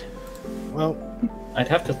mind. Well, I'd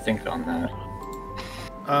have to think on that.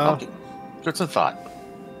 Okay. Give it some thought.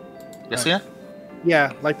 Yes, Ian?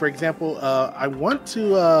 Yeah, like for example, I want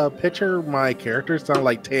to picture my character sound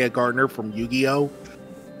like Taya Gardner from Yu-Gi-Oh!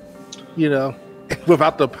 You know,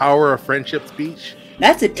 without the power of friendship speech.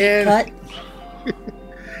 That's a deep cut.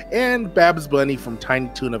 And Babs Bunny from Tiny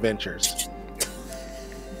Toon Adventures.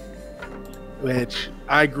 Which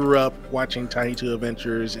I grew up watching Tiny Toon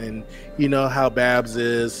Adventures, and you know how Babs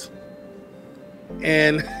is.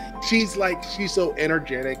 And she's so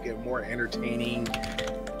energetic and more entertaining.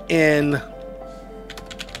 And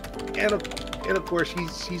of course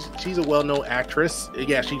she's a well-known actress.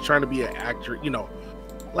 Yeah, she's trying to be an actor, you know.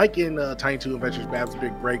 Like in Tiny Toon Adventures, Babs'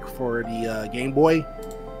 big break for the Game Boy,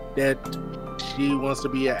 that she wants to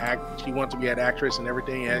be an actress and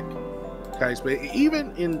everything. But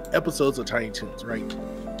even in episodes of Tiny Toons, right?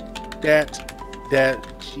 That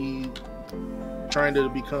she trying to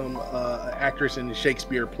become an actress in the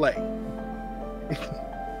Shakespeare play.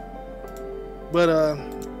 But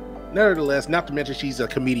nevertheless, not to mention she's a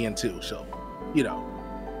comedian too. So, you know,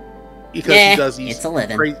 because she does these it's a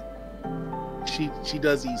living. She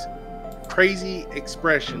does these crazy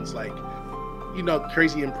expressions, like, you know,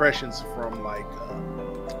 crazy impressions from like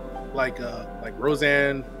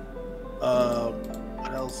Roseanne.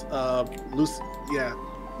 What else?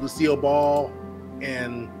 Lucille Ball,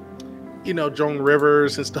 and you know, Joan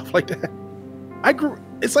Rivers and stuff like that. I grew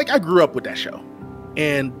up with that show,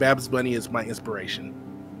 and Babs Bunny is my inspiration.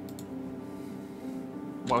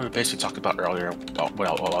 What we basically talked about earlier,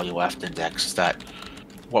 while you left Index, is that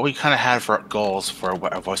what we kind of had for goals for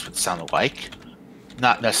what our voice would sound like,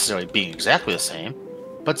 not necessarily being exactly the same,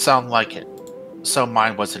 but sound like it. So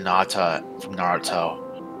mine was Hinata from Naruto,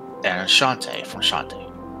 and Shantae from Shantae.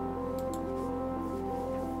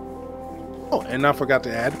 Oh, and I forgot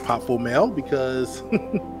to add Popful Mail, because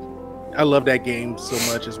I love that game so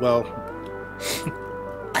much as well.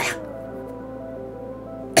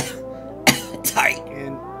 Sorry.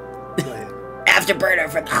 And go ahead. Afterburner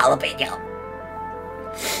from the jalapeno.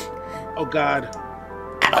 Oh God.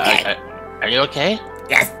 I'm okay. Are you okay?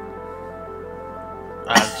 Yes.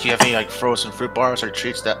 Do you have any like frozen fruit bars or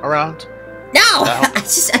treats that around? No, I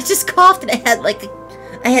just coughed and I had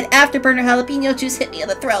afterburner jalapeno juice hit me in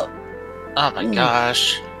the throat. Oh my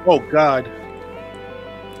gosh. Oh God.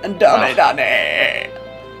 And Donnie.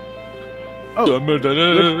 Oh.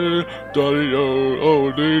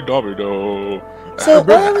 So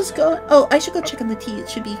while I was going, I should go check on the tea. It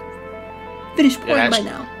should be finished pouring by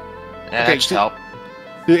now. Yeah, that should help.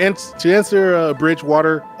 To answer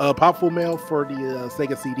Bridgewater, Popful Mail for the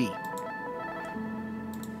Sega CD.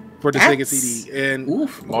 For the Sega CD, and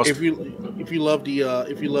if you love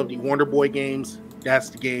the Wonder Boy games, that's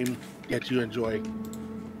the game that you enjoy.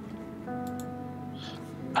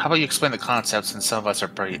 How about you explain the concept, since some of us are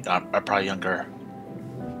probably younger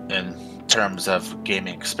in terms of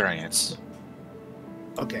gaming experience?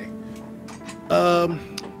 Okay.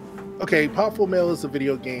 Okay, Popful Mail is a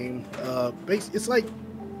video game. It's like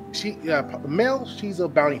Mel. She's a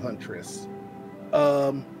bounty huntress,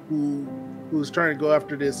 who's trying to go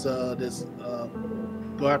after this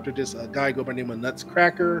guy go by the name of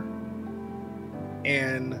Nutscracker,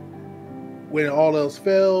 and when all else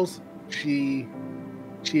fails, she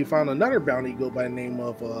found another bounty go by the name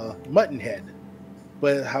of Muttonhead.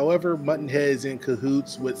 But however, Muttonhead is in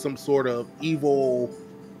cahoots with some sort of evil,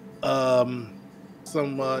 some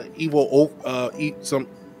evil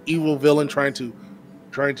villain trying to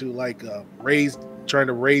raise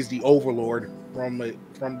the Overlord from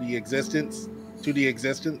the existence to the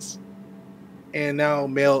existence. And now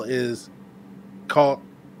Mel is caught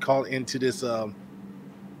into this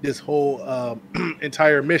whole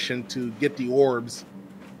entire mission to get the orbs,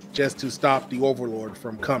 just to stop the Overlord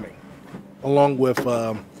from coming, along with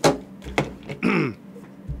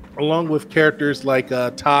characters like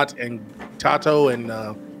Tato and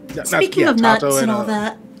Speaking of Tato nuts and all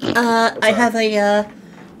that, I have a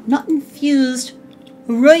nut-infused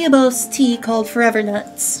rooibos tea called Forever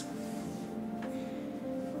Nuts.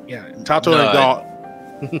 Yeah, Tato and Gall.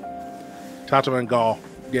 Tato and Gall.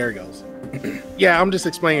 There it goes. Yeah, I'm just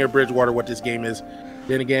explaining at Bridgewater what this game is.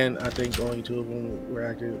 Then again, I think only 2 of them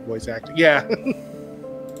were voice acting. Yeah.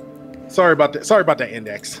 Sorry about that. Sorry about that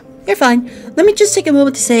index. You're fine. Let me just take a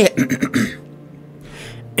moment to say it.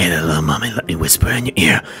 Hey, little mommy, let me whisper in your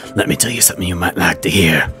ear. Let me tell you something you might like to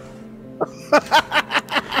hear.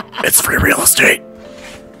 It's free real estate.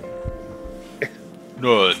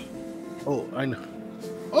 Nut. Oh, I know.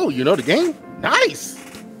 Oh, you know the game? Nice.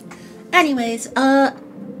 Anyways, where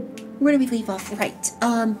do we leave off? Right.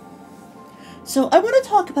 So I want to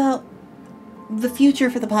talk about the future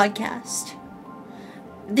for the podcast.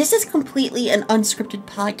 This is completely an unscripted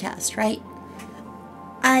podcast, right?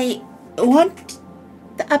 I want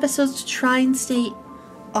the episodes to try and stay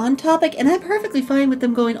on topic, and I'm perfectly fine with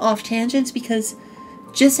them going off tangents, because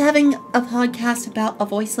just having a podcast about a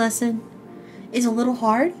voice lesson is a little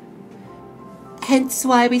hard. Hence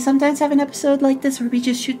why we sometimes have an episode like this where we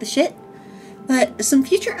just shoot the shit. But some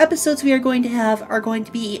future episodes we are going to have are going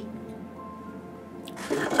to be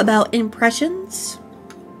about impressions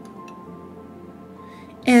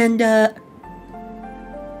and the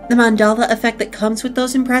mandala effect that comes with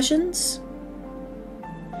those impressions.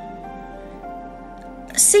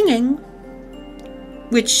 Singing,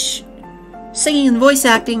 which singing and voice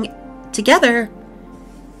acting together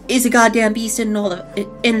is a goddamn beast in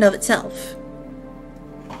and of itself.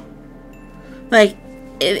 Like,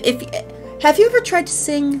 if have you ever tried to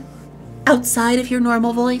sing outside of your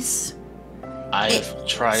normal voice? I've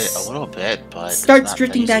tried a little bit, but starts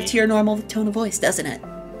drifting back to your normal tone of voice, doesn't it?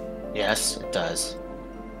 Yes, it does.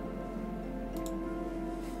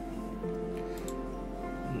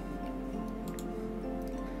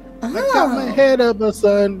 I got my head up a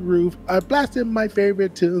sunroof. I blasted my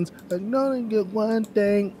favorite tunes. I know I get one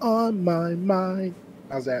thing on my mind.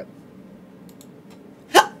 How's that?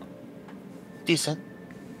 Decent.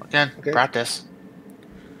 Again, Okay. practice.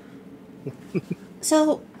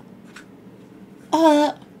 So,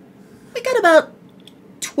 we got about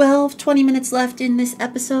 20 minutes left in this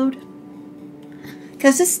episode.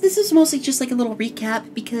 Because this is mostly just like a little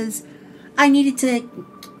recap, because I needed to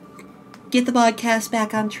get the podcast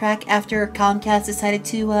back on track after Comcast decided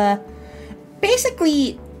to,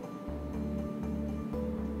 basically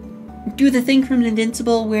do the thing from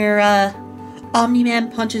Invincible where,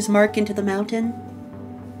 Omni-Man punches Mark into the mountain.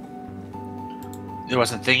 It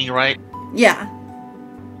wasn't thinking right. Yeah.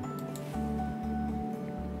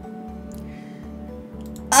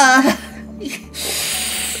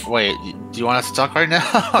 Wait, do you want us to talk right now?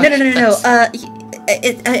 No. I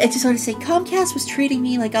just want to say, Comcast was treating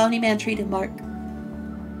me like Omni-Man treated Mark.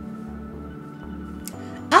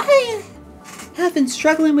 I have been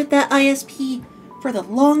struggling with that ISP for the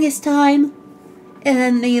longest time,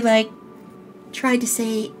 and they, tried to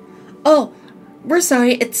say, oh, we're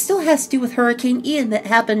sorry, it still has to do with Hurricane Ian that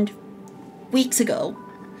happened weeks ago.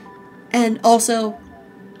 And also,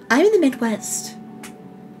 I'm in the Midwest.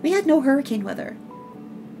 We had no hurricane weather.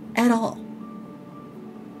 At all.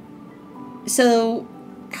 So,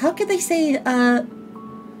 how could they say,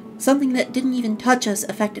 something that didn't even touch us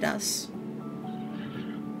affected us?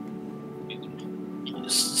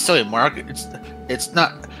 Silly Mark, it's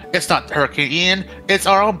not Hurricane Ian, it's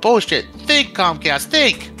our own bullshit. Think, Comcast,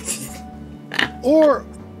 think! Or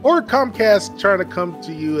Comcast trying to come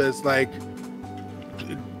to you as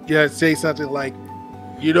say something like,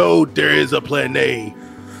 there is a plan A,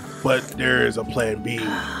 but there is a plan B.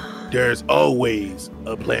 There's always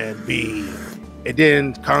a plan B. And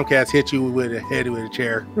then Comcast hit you with a head with a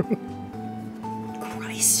chair.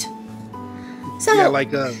 Christ. So yeah,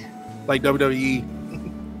 like WWE.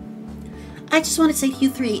 I just want to say to you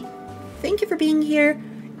three, thank you for being here.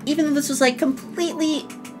 Even though this was like completely,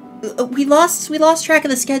 we lost track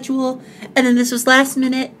of the schedule, and then this was last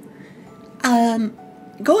minute.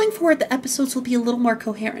 Going forward, the episodes will be a little more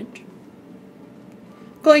coherent.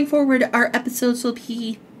 Going forward, our episodes will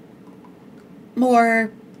be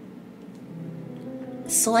more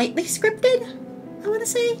slightly scripted, I want to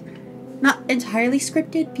say. Not entirely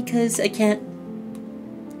scripted, because I can't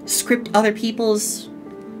script other people's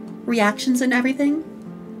reactions and everything.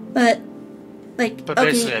 But, like,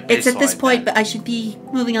 okay, it's at this point, but I should be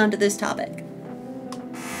moving on to this topic.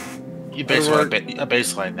 You basically a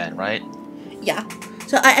baseline then, right? Yeah.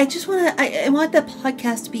 So I just want to, I want the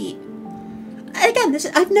podcast to be, again,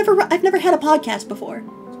 I've never had a podcast before.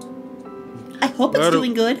 I hope it's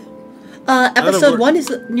doing good. Episode 1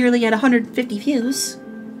 is nearly at 150 views.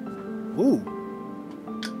 Ooh.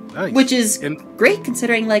 Nice. Which is great,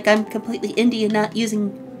 considering, like, I'm completely indie and not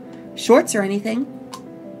using shorts or anything.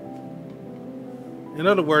 In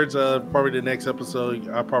other words, probably the next episode,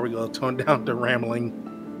 I'll probably go tone down the rambling.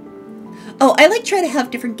 Oh, I like try to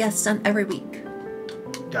have different guests on every week.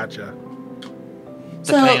 Gotcha.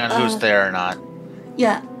 Depending on who's there or not.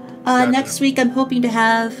 Yeah. Gotcha. Next week, I'm hoping to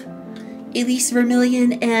have Elise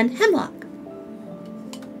Vermillion and Hemlock.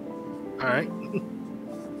 All right.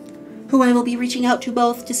 Who I will be reaching out to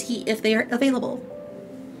both to see if they are available.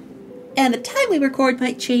 And the time we record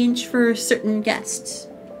might change for certain guests.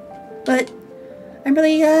 But I'm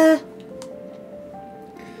really happy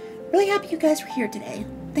you guys were here today.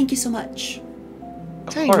 Thank you so much.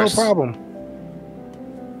 Hey, no problem.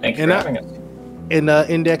 Thank you for having us. In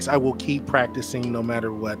Index, I will keep practicing no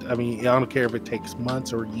matter what. I mean, I don't care if it takes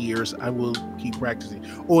months or years. I will keep practicing.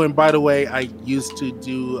 Oh, and by the way, I used to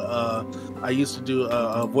do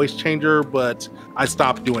a voice changer, but I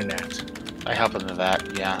stopped doing that. I help into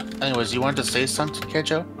that, yeah. Anyways, you wanted to say something,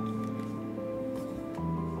 Kejo?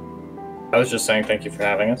 I was just saying thank you for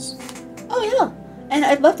having us. Oh, yeah. And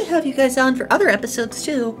I'd love to have you guys on for other episodes,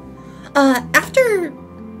 too. After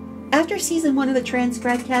season 1 of the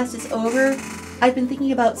Transcribecast is over, I've been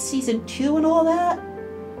thinking about season 2 and all that.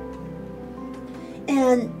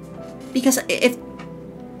 And because if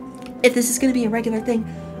this is going to be a regular thing,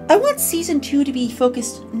 I want season 2 to be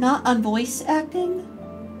focused not on voice acting,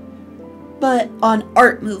 but on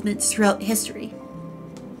art movements throughout history.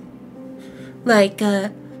 Like,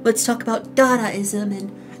 let's talk about Dadaism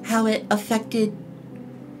and how it affected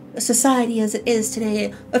society as it is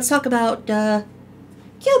today. Let's talk about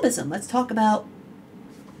Cubism. Let's talk about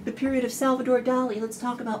the period of Salvador Dali. Let's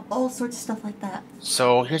talk about all sorts of stuff like that.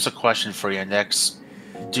 So here's a question for you next.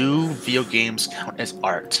 Do video games count as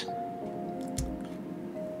art?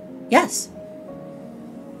 Yes.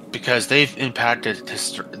 Because they've impacted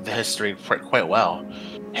the history quite well.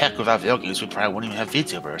 Heck, without video games, we probably wouldn't even have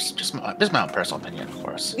VTubers. Just my own personal opinion, of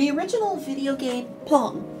course. The original video game,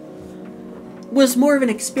 Pong, was more of an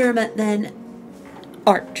experiment than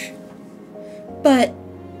art. But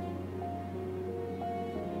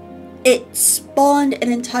it spawned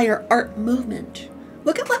an entire art movement.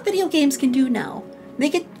 Look at what video games can do now. They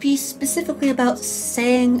could be specifically about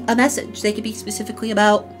saying a message. They could be specifically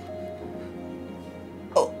about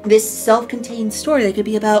this self-contained story. They could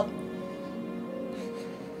be about...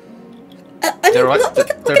 look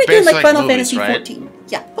at a game like Final Fantasy XIV.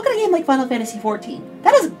 Yeah, look at a game like Final Fantasy XIV.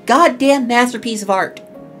 That is a goddamn masterpiece of art.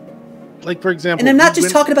 Like, for example... And I'm not just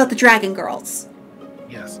talking about the Dragon Girls.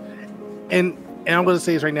 Yes. And I'm going to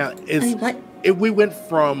say this right now. If we went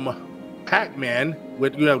from Pac-Man,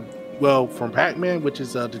 with from Pac-Man, which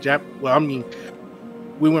is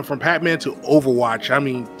we went from Pac-Man to Overwatch. I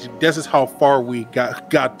mean, this is how far we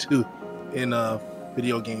got to in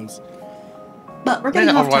video games. But we're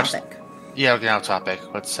getting off topic. Yeah, we're getting off topic.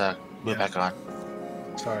 Let's move back on.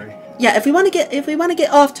 Sorry. Yeah, if we want to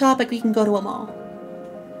get off topic, we can go to a mall.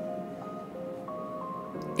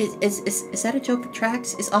 Is that a joke that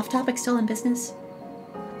tracks? Is Off Topic still in business?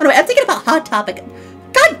 Oh no, I'm thinking about Hot Topic.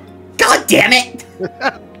 God damn it!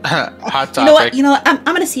 Hot Topic. You know what? I'm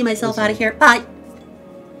gonna see myself out of here. Bye.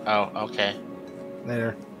 Oh, okay.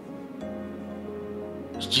 Later.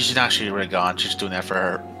 She's not actually really gone. She's doing that for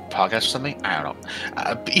her podcast or something. I don't know.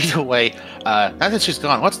 But either way, now that she's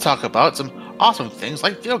gone, let's talk about some awesome things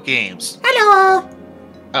like video games. Hello.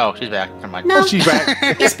 Oh, she's back. Never mind. No, she's back.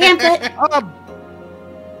 It's Pamphlet.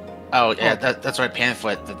 Oh, yeah, that's right,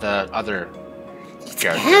 Pamphlet, the other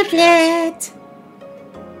character. Pamphlet.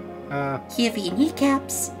 Here for your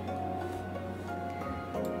kneecaps.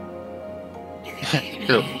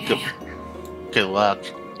 Good luck.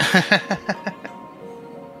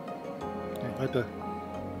 What the?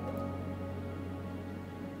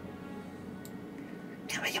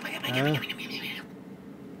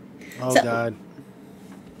 Oh So- God.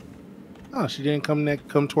 Oh, she didn't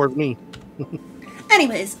come towards me.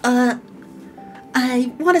 Anyways, I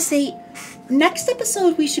want to say, next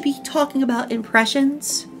episode we should be talking about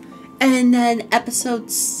impressions, and then episode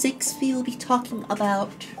 6 we'll be talking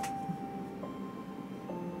about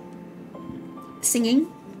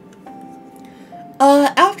singing.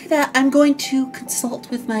 After that, I'm going to consult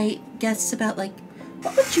with my guests about, like,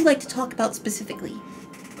 what would you like to talk about specifically?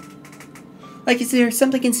 Like, is there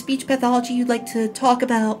something in speech pathology you'd like to talk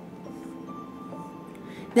about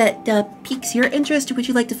that piques your interest? Or would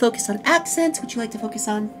you like to focus on accents? Would you like to focus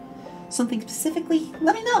on something specifically?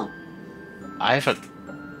 Let me know. I have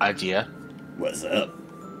an idea. What's up?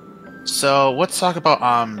 So let's talk about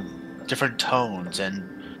different tones and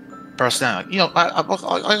personality. You know, like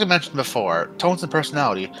I mentioned before, tones and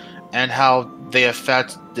personality, and how they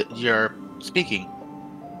affect your speaking.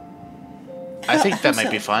 I think that How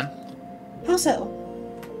might be so? fun. How so?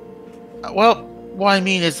 Well, what I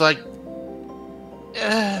mean is like,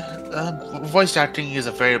 voice acting is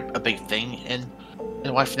a big thing in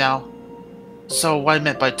life now. So what I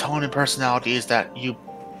meant by tone and personality is that we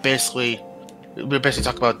basically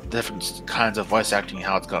talk about different kinds of voice acting,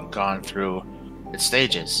 how it's gone through its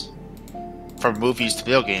stages, from movies to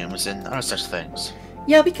video games and other such things.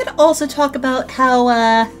 Yeah, we could also talk about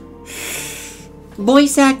how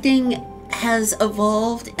voice acting has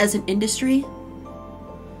evolved as an industry.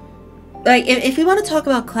 Like, if we want to talk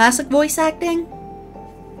about classic voice acting,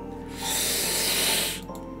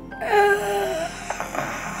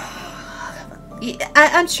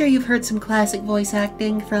 I'm sure you've heard some classic voice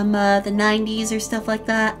acting from the 90s or stuff like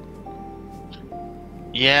that.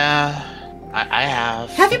 Yeah, I have.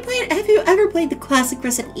 Have you ever played the classic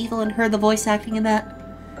Resident Evil and heard the voice acting in that?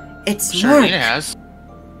 It's Sure, Mark. Lena has.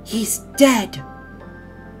 He's dead.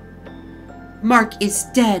 Mark is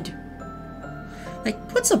dead. Like,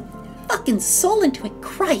 put some fucking soul into it,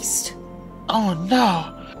 Christ. Oh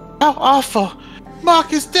no! How awful!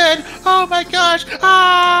 Mark is dead! Oh my gosh!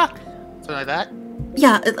 Ah! Something like that?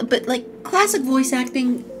 Yeah, but like, classic voice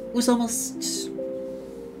acting was almost...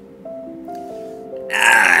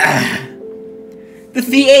 The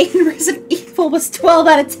VA in Resident Evil was 12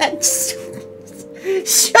 out of 10.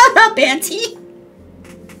 Shut up, Auntie!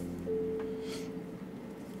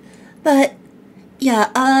 But,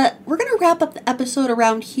 yeah, we're gonna wrap up the episode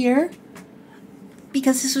around here,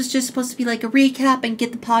 because this was just supposed to be like a recap and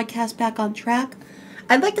get the podcast back on track.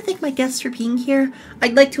 I'd like to thank my guests for being here.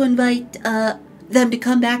 I'd like to invite them to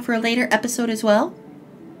come back for a later episode as well.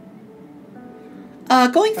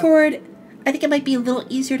 Going forward, I think it might be a little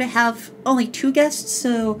easier to have only 2 guests,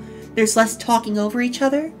 so there's less talking over each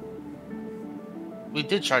other. We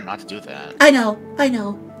did try not to do that. I know,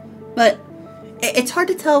 but it's hard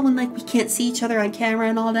to tell when, like, we can't see each other on camera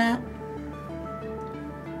and all that.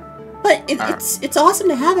 But it's awesome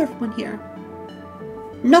to have everyone here.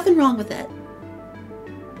 Nothing wrong with it.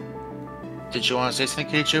 Did you want to say something,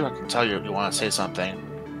 Kichu? I can tell you want to say something.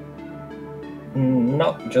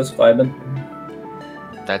 No, just vibing.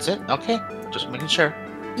 That's it? Okay. Just making sure.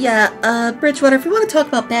 Yeah, Bridgewater, if we want to talk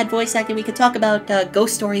about bad voice acting, we could talk about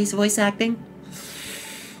Ghost Stories voice acting.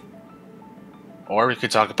 Or we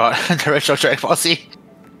could talk about the original Dragon Ball Z.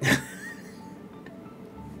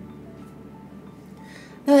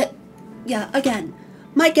 But, yeah, again,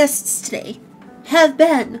 my guests today have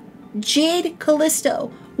been Jade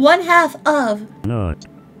Callisto, one half of Nut,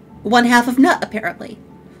 apparently.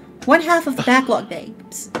 One half of the Backlog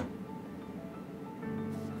Babes.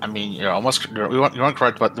 I mean, you're you weren't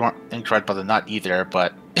correct, but you weren't incorrect about the nut either.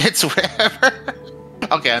 But it's whatever.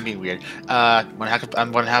 Okay, I'm being weird. I'm one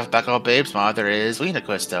half Backlog Babes. My other is Lena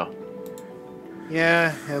Quisto.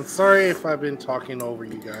 Yeah, and sorry if I've been talking over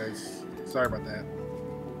you guys. Sorry about that.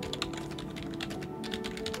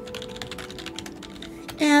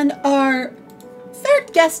 And our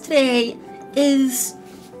third guest today is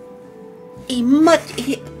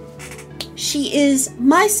she is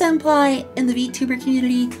my senpai in the VTuber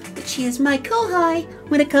community, but she is my kohai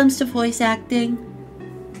when it comes to voice acting.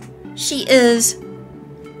 She is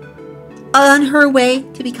on her way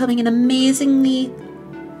to becoming an amazing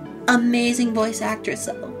voice actress,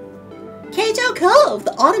 though. Keijo Cove,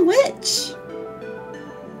 the Autumn Witch.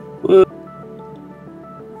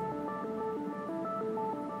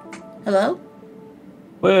 Hello?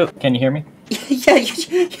 Whoa, can you hear me? Yeah,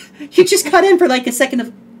 you just cut in for like a second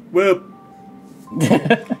of... Well.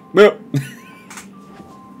 Well.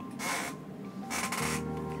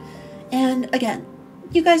 And again,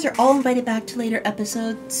 you guys are all invited back to later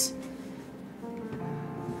episodes.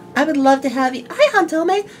 I would love to have you... Hi,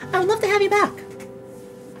 Hantome! I would love to have you back.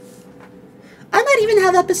 I might might even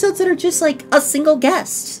have episodes that are just like a single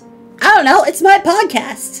guest. I don't know, it's my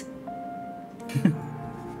podcast.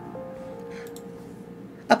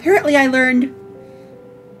 Apparently I learned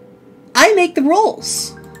I make the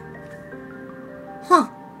rules. Huh.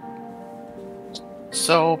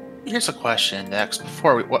 So here's a question next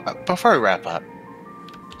before we wrap up.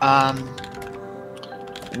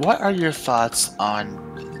 What are your thoughts on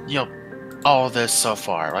all this so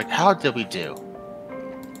far? Like, how did we do?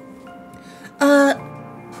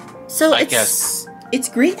 So it's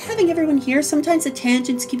great having everyone here. Sometimes the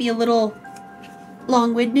tangents can be a little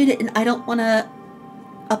long-winded, and I don't want to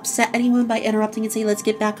upset anyone by interrupting and say, let's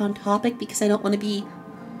get back on topic, because I don't want to be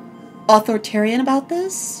authoritarian about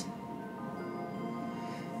this.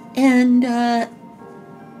 And,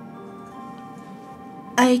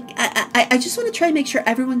 I just want to try and make sure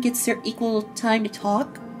everyone gets their equal time to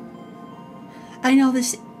talk. I know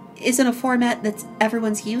this isn't a format that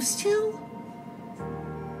everyone's used to,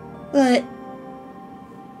 but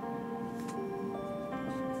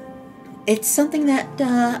it's something that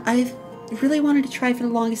I've really wanted to try for the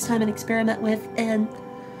longest time and experiment with, and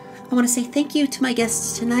I want to say thank you to my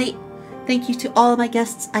guests tonight. Thank you to all of my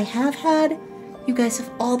guests I have had. You guys have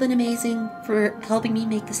all been amazing for helping me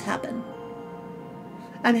make this happen.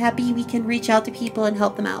 I'm happy we can reach out to people and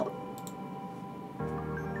help them out.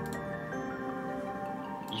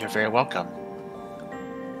 You're very welcome.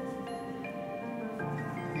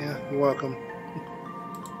 Yeah, you're welcome.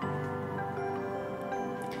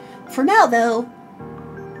 For now, though,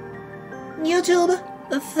 YouTube,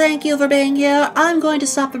 thank you for being here. I'm going to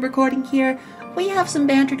stop the recording here. We have some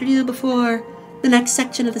banter to do before the next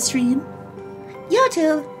section of the stream.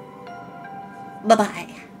 YouTube,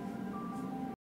 bye-bye.